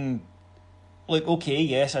thinking, look, okay,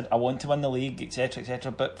 yes, I want to win the league,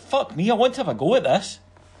 etc., but fuck me, I want to have a go at this.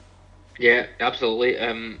 Yeah, absolutely.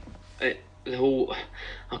 I'll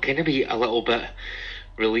kind of be a little bit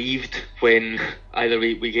relieved when either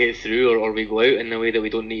we get through or we go out in a way that we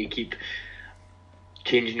don't need to keep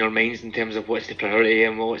changing our minds in terms of what's the priority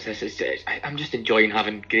and what's this. I'm just enjoying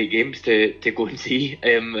having great games to go and see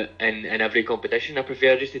in every competition. I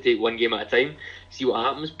prefer just to take one game at a time, see what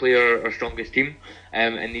happens, play our strongest team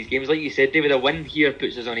in these games. Like you said, David, a win here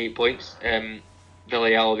puts us on 8 points.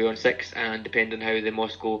 Villarreal will be on 6, and depending how the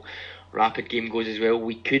Moscow Rapid game goes as well,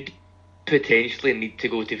 we could potentially need to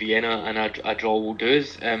go to Vienna, and a draw will do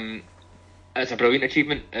us. It's a brilliant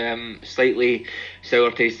achievement. Slightly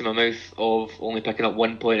sour taste in my mouth of only picking up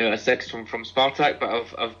 1 point out of 6 from Spartak, but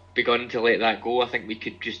I've begun to let that go. I think we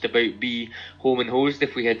could just about be home and hosed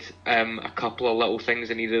if we had a couple of little things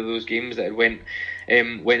in either of those games that went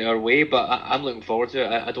our way. But I'm looking forward to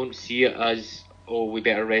it. I don't see it as, we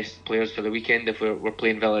better rest players for the weekend if we're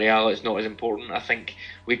playing Villarreal. It's not as important. I think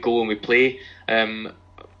we go and we play.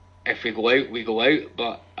 If we go out, we go out.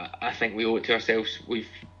 But I think we owe it to ourselves. We've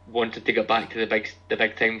wanted to get back to the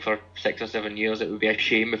big time for 6 or 7 years. It would be a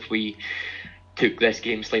shame if we took this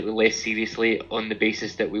game slightly less seriously on the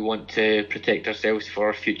basis that we want to protect ourselves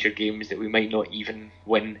for future games that we might not even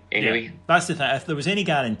win anyway. Yeah, that's the thing. If there was any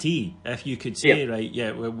guarantee, if you could say,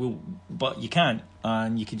 we'll, but you can't,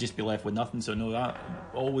 and you could just be left with nothing. So no, that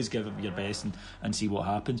always give it your best and see what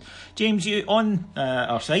happens. James, you on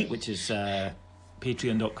our site, which is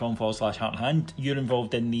patreon.com/Heart and Hand. You're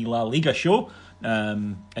involved in the La Liga show,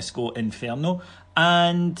 Esco Inferno,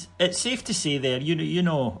 and it's safe to say there, you do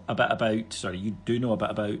know a bit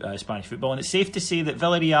about Spanish football, and it's safe to say that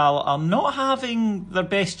Villarreal are not having their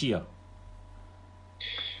best year.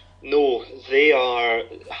 No, they are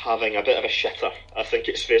having a bit of a shitter. I think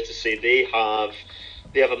it's fair to say they have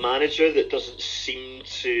a manager that doesn't seem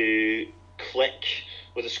to click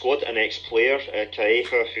with the squad. An ex-player,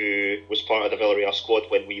 Calleja, who was part of the Villarreal squad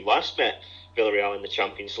when we last met Villarreal in the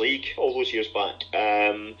Champions League all those years back.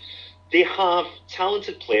 They have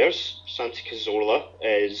talented players. Santi Cazorla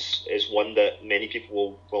is one that many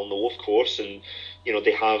people will know, of course, and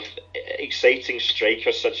they have exciting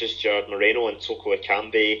strikers such as Gerard Moreno and Toko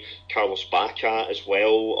Ekambi, Carlos Bacca as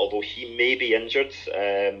well, although he may be injured.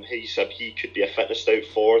 He could be a fitness doubt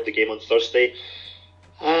for the game on Thursday.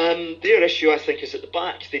 Their issue, I think, is at the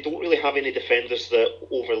back. They don't really have any defenders that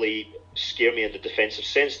overly scare me in the defensive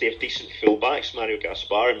sense. They have decent fullbacks. Mario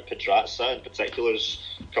Gaspar and Pedraza in particular is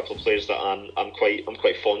a couple of players that I'm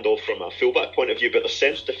quite fond of from a fullback point of view, but the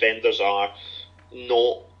central defenders are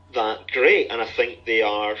not that great, and I think they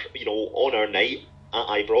are, on our night at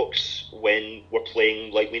Ibrox, when we're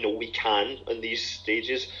playing like we know we can in these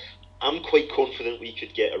stages, I'm quite confident we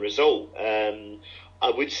could get a result. I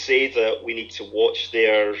would say that we need to watch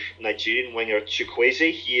their Nigerian winger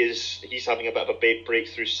Chukwueze. He's having a bit of a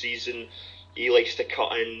breakthrough season. He likes to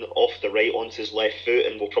cut in off the right onto his left foot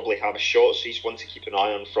and will probably have a shot, so he's one to keep an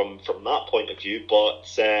eye on from that point of view.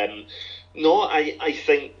 But no, I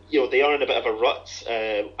think they are in a bit of a rut.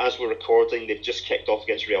 As we're recording, they've just kicked off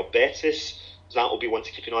against Real Betis. That will be one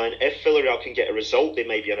to keep an eye on. If Villarreal can get a result, they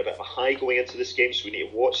might be on a bit of a high going into this game, so we need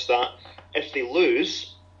to watch that. If they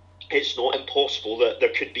lose, it's not impossible that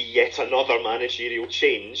there could be yet another managerial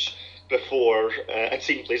change before a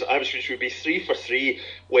team plays Irish, which would be 3 for 3,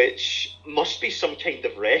 which must be some kind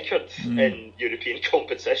of record in European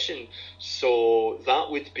competition. So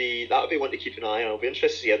that would be one to keep an eye on. I'll be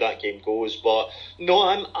interested to see how that game goes. But no,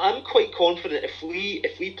 I'm quite confident if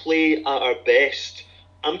we play at our best,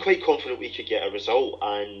 I'm quite confident we could get a result,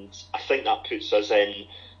 and I think that puts us in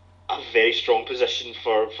a very strong position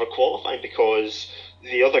for qualifying, because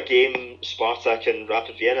the other game, Spartak and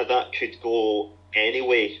Rapid Vienna, that could go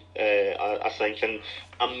anyway, I think, and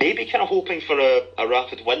I'm maybe kind of hoping for a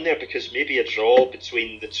Rapid win there, because maybe a draw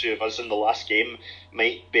between the two of us in the last game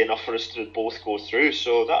might be enough for us to both go through,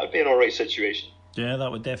 so that would be an alright situation. Yeah,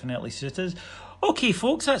 that would definitely suit us. Okay,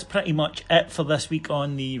 folks, that's pretty much it for this week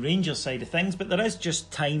on the Rangers side of things, but there is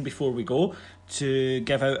just time before we go to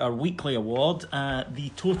give out our weekly award,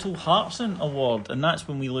 the Total Heartson Award, and that's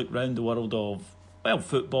when we look round the world of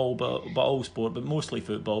football, but all sport, but mostly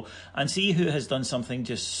football, and see who has done something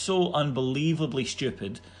just so unbelievably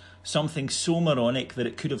stupid, something so moronic that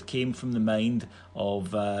it could have came from the mind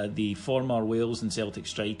of the former Wales and Celtic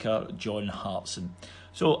striker John Hartson.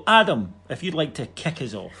 So, Adam, if you'd like to kick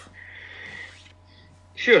us off.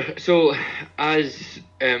 Sure. So, as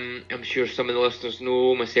I'm sure some of the listeners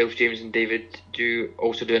know, myself, James and David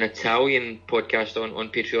also do an Italian podcast on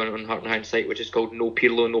Patreon on Heart and Hand site, which is called No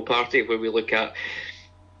Pirlo, No Party, where we look at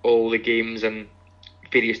all the games and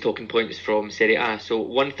various talking points from Serie A. So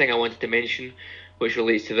one thing I wanted to mention, which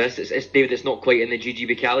relates to this, it's David, it's not quite in the Gigi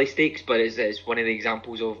Bicali stakes, but it's one of the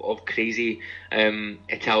examples of crazy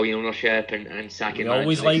Italian ownership and sacking managers,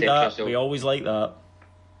 always like etc. that. So we always like that.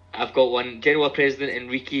 I've got one. Genoa president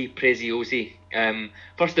Enrique Preziosi.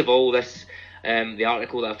 First of all, this the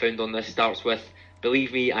article that I found on this starts with,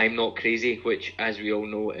 "Believe me, I'm not crazy," which, as we all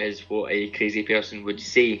know, is what a crazy person would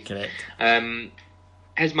say. Correct.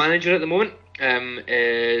 His manager at the moment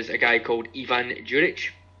is a guy called Ivan Juric.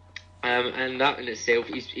 And that in itself,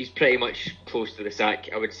 he's pretty much close to the sack,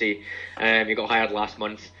 I would say. He got hired last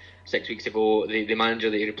month. 6 weeks ago, the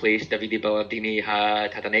manager that he replaced, Davide Ballardini,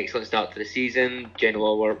 had an excellent start to the season.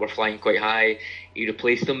 Genoa were flying quite high. He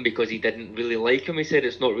replaced him because he didn't really like him. He said,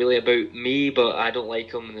 "It's not really about me, but I don't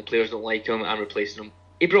like him and the players don't like him. I'm replacing him."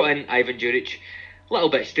 He brought in Ivan Juric. A little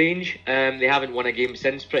bit strange. They haven't won a game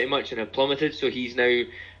since, pretty much, and have plummeted, so he's now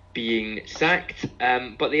being sacked.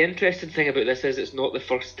 But the interesting thing about this is it's not the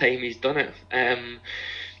first time he's done it.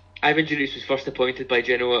 Ivan Juric was first appointed by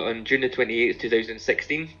Genoa on June the 28th,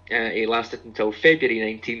 2016. He lasted until February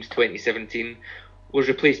 19th, 2017. Was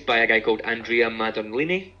replaced by a guy called Andrea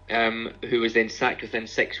Madornlini, who was then sacked within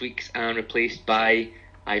 6 weeks and replaced by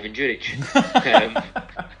Ivan Juric.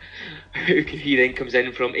 He then comes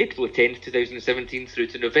in from April 10th, 2017 through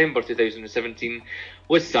to November 2017,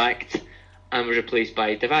 was sacked and was replaced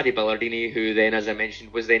by Davide Ballardini, who then, as I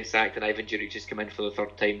mentioned, was then sacked, and Ivan Juric has come in for the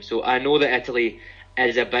third time. So I know that Italy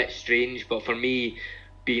is a bit strange, but for me,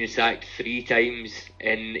 being sacked 3 times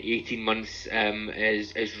in 18 months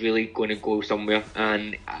is really going to go somewhere,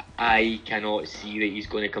 and I cannot see that he's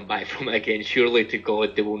going to come back from it again. Surely to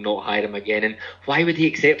God they will not hire him again, and why would he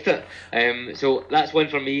accept it? So that's one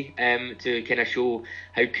for me, to kind of show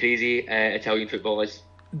how crazy Italian football is.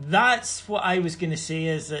 That's what I was going to say,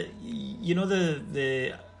 is that, you know,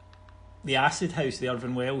 the Acid House, the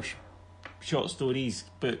Irvine Welsh short stories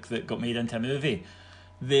book that got made into a movie,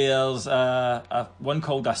 there's a one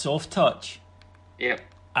called A Soft Touch. Yep.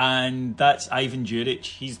 And that's Ivan Juric.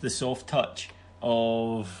 He's the soft touch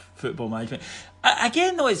of football management.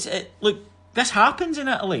 Again, though, look, this happens in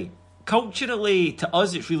Italy. Culturally, to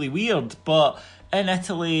us, it's really weird, but in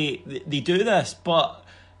Italy, they do this. But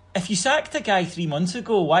if you sacked a guy 3 months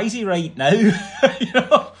ago, why is he right now? You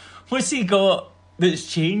know, what's he got that's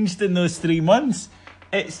changed in those 3 months?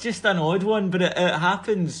 It's just an odd one, but it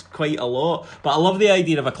happens quite a lot. But I love the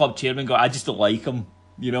idea of a club chairman going, I just don't like him.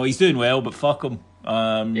 You know, he's doing well, but fuck him.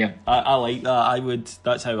 Yeah. I like that.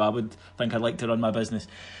 That's how I would think I'd like to run my business.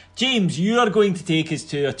 James, you are going to take us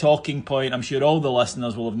to a talking point I'm sure all the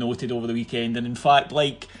listeners will have noted over the weekend. And in fact,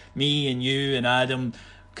 like me and you and Adam,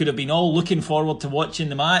 could have been all looking forward to watching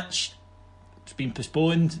the match. It's been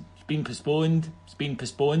postponed. It's been postponed. It's been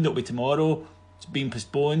postponed. It'll be tomorrow. It's been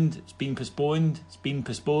postponed. It's been postponed. It's been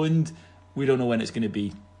postponed. We don't know when it's going to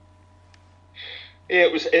be. Yeah,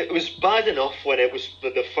 it was bad enough when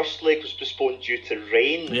the first leg was postponed due to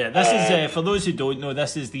rain. Yeah, this is for those who don't know,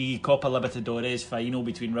 this is the Copa Libertadores final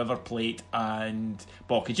between River Plate and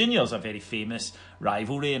Boca Juniors, a very famous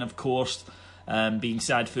rivalry, and of course, being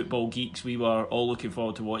sad football geeks, we were all looking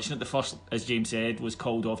forward to watching it. The first, as James said, was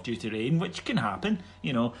called off due to rain, which can happen,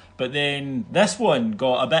 you know. But then this one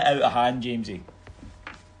got a bit out of hand, Jamesy.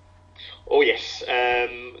 Oh yes,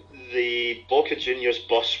 the Boca Juniors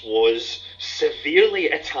bus was severely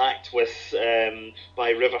attacked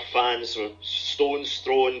by River fans, with stones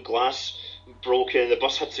thrown, glass broken. The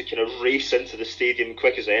bus had to kind of race into the stadium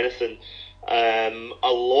quick as anything.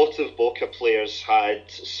 A lot of Boca players had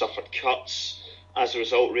suffered cuts as a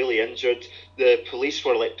result, really injured. The police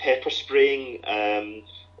were like pepper spraying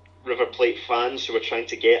River Plate fans who were trying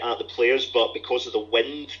to get at the players, but because of the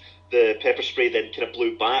wind, the pepper spray then kind of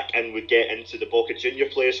blew back and would get into the Boca Junior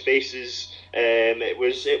players' faces.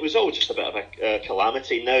 It was all just a bit of a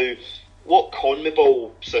calamity. Now, what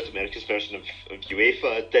CONMEBOL, South America's version of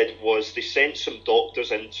UEFA, did was they sent some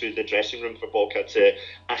doctors into the dressing room for Boca to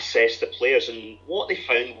assess the players, and what they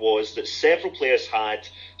found was that several players had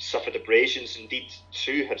suffered abrasions. Indeed,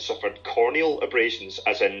 2 had suffered corneal abrasions,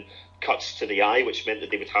 as in cuts to the eye, which meant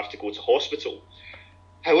that they would have to go to hospital.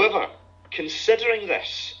 However, considering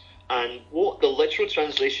this, and what the literal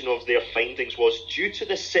translation of their findings was, due to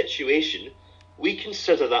this situation, we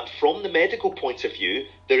consider that from the medical point of view,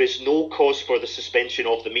 there is no cause for the suspension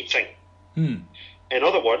of the meeting. In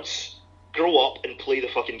other words, grow up and play the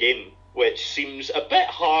fucking game, which seems a bit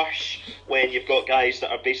harsh when you've got guys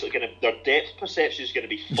that are basically their depth perception is going to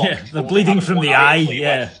be fucked. Yeah, they're bleeding from the eye,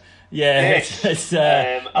 yeah. With. Yeah, yes. it's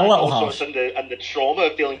a little harsh. And the trauma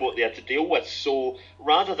of dealing with what they had to deal with. So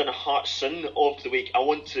rather than a heart sin of the week, I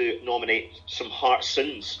want to nominate some heart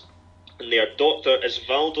sins. And they are Dr.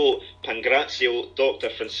 Osvaldo Pangrazio, Dr.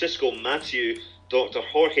 Francisco Mathieu, Dr.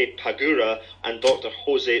 Jorge Pagura, and Dr.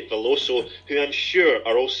 Jose Veloso, who I'm sure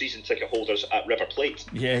are all season ticket holders at River Plate.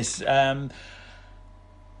 Yes, it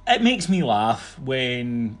makes me laugh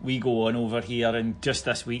when we go on over here, and just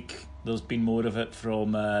this week there's been more of it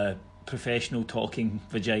from professional talking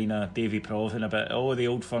vagina Davy Provan about the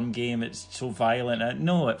Old Firm game, it's so violent.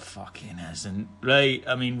 No, it fucking isn't, right?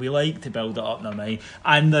 I mean, we like to build it up in our mind,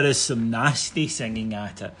 and there is some nasty singing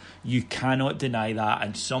at it, you cannot deny that,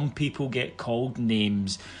 and some people get called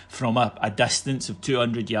names from a distance of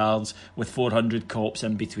 200 yards with 400 cops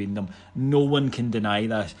in between them. No one can deny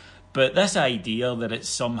this, but this idea that it's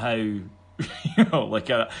somehow like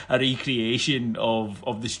a recreation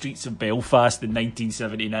of the streets of Belfast in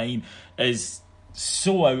 1979 is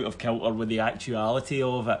so out of kilter with the actuality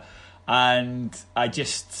of it. And I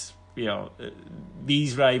just,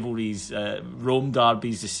 these rivalries, Rome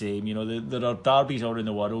derby's the same. There are derbies all in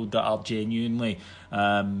the world that are genuinely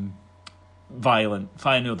violent.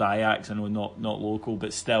 Feyenoord Ajax, I know not local,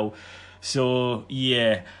 but still. So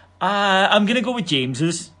yeah, I'm going to go with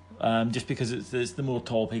James's. Just because it's the more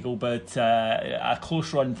topical, but a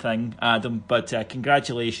close run thing, Adam. But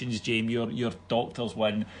congratulations, James. Your doctors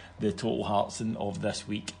win the Total Heartson of this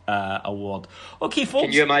week award. Okay, folks.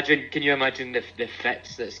 Can you imagine the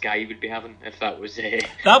fits that Sky would be having if that was I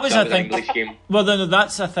think English game? Well, no,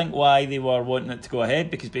 that's I think why they were wanting it to go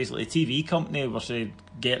ahead, because basically the TV company were saying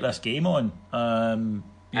get this game on.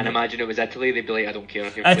 and imagine it was Italy, they'd be like, I don't care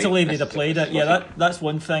if you're Italy, they'd have played it. Yeah, that's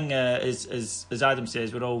one thing. As Adam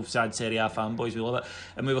says, we're all sad Serie A fanboys. We love it,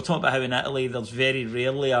 and we were talking about how in Italy there's very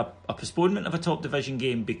rarely a postponement of a top division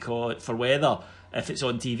game because for weather. If it's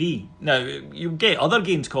on TV. Now, you'll get other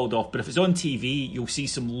games called off, but if it's on TV, you'll see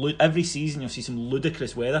every season you'll see some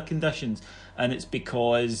ludicrous weather conditions, and it's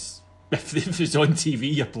because if it's on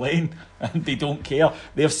TV you're playing and they don't care.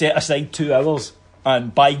 They've set aside 2 hours,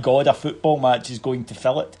 and by God, a football match is going to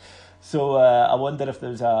fill it. So I wonder if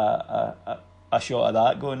there's a shot of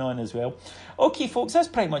that going on as well. Okay, folks, that's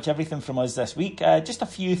pretty much everything from us this week. Just a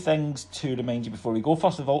few things to remind you before we go.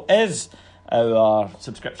 First of all, is our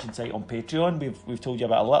subscription site on Patreon. We've told you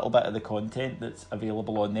about a little bit of the content that's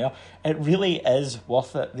available on there. It really is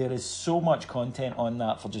worth it. There is so much content on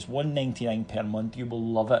that for just $1.99 per month. You will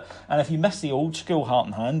love it. And if you miss the old school Heart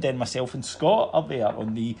and Hand, then myself and Scott are there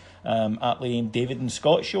on the aptly named David and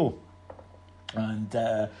Scott show.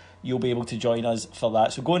 And you'll be able to join us for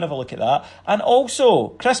that. So go and have a look at that. And also,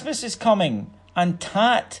 Christmas is coming. And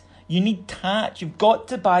Tat. You need tat. You've got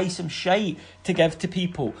to buy some shite to give to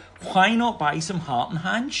people. Why not buy some Heart and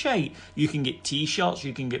Hand shite? You can get T-shirts,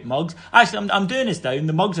 you can get mugs. Actually, I'm doing this down.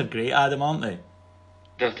 The mugs are great, Adam, aren't they?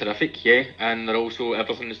 They're terrific, yeah. And they're also,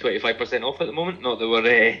 everything is 25% off at the moment. Not that we're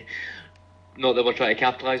trying to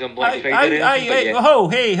capitalise on Black Friday or anything,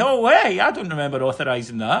 hey, I don't remember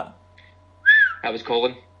authorising that. That was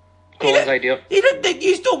Colin's idea.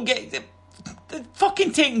 You don't get the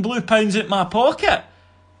fucking taking blue pounds out my pocket.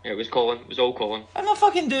 Yeah, it was Colin. It was all Colin. I'm not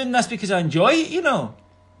fucking doing this because I enjoy it, you know.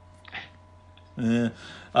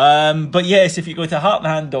 But yes, if you go to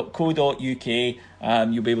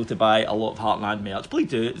heartandhand.co.uk, you'll be able to buy a lot of Heart and Hand merch. Please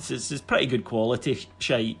do. It's pretty good quality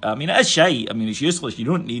shite. I mean, it is shite. I mean, it's useless. You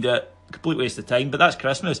don't need it. Complete waste of time, but that's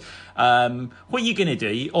Christmas. What are you going to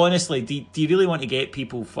do? Honestly, do you really want to get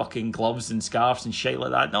people fucking gloves and scarves and shit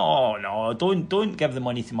like that? No, don't give the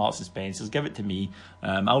money to Marks and Spencer's. Give it to me.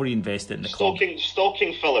 I'll reinvest it in the club.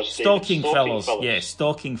 Stocking fillers. Stocking fillers. Yes,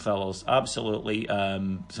 stocking fillers. Absolutely.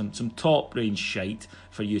 Some top range shite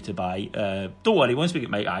for you to buy. Don't worry, once we get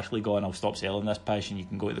Mike Ashley going, I'll stop selling this pish and you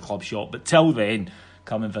can go to the club shop. But till then,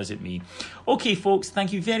 come and visit me. Okay, folks,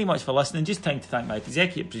 thank you very much for listening. Just time to thank my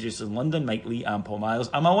executive producers in London, Mike Lee and Paul Miles,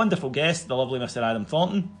 and my wonderful guest, the lovely Mr. Adam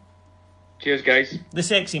Thornton. Cheers, guys. The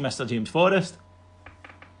sexy Mr. James Forrest.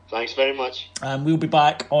 Thanks very much. We'll be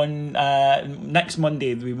back on next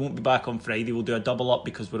Monday. We won't be back on Friday. We'll do a double up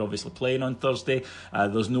because we're obviously playing on Thursday.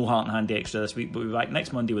 There's no Heart and Hand extra this week, but we'll be back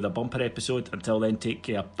next Monday with a bumper episode. Until then, take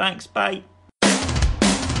care. Thanks, bye.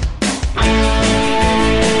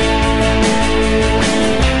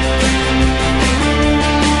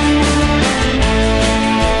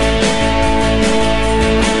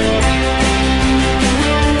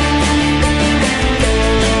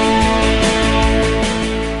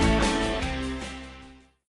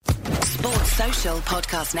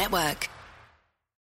 Podcast Network.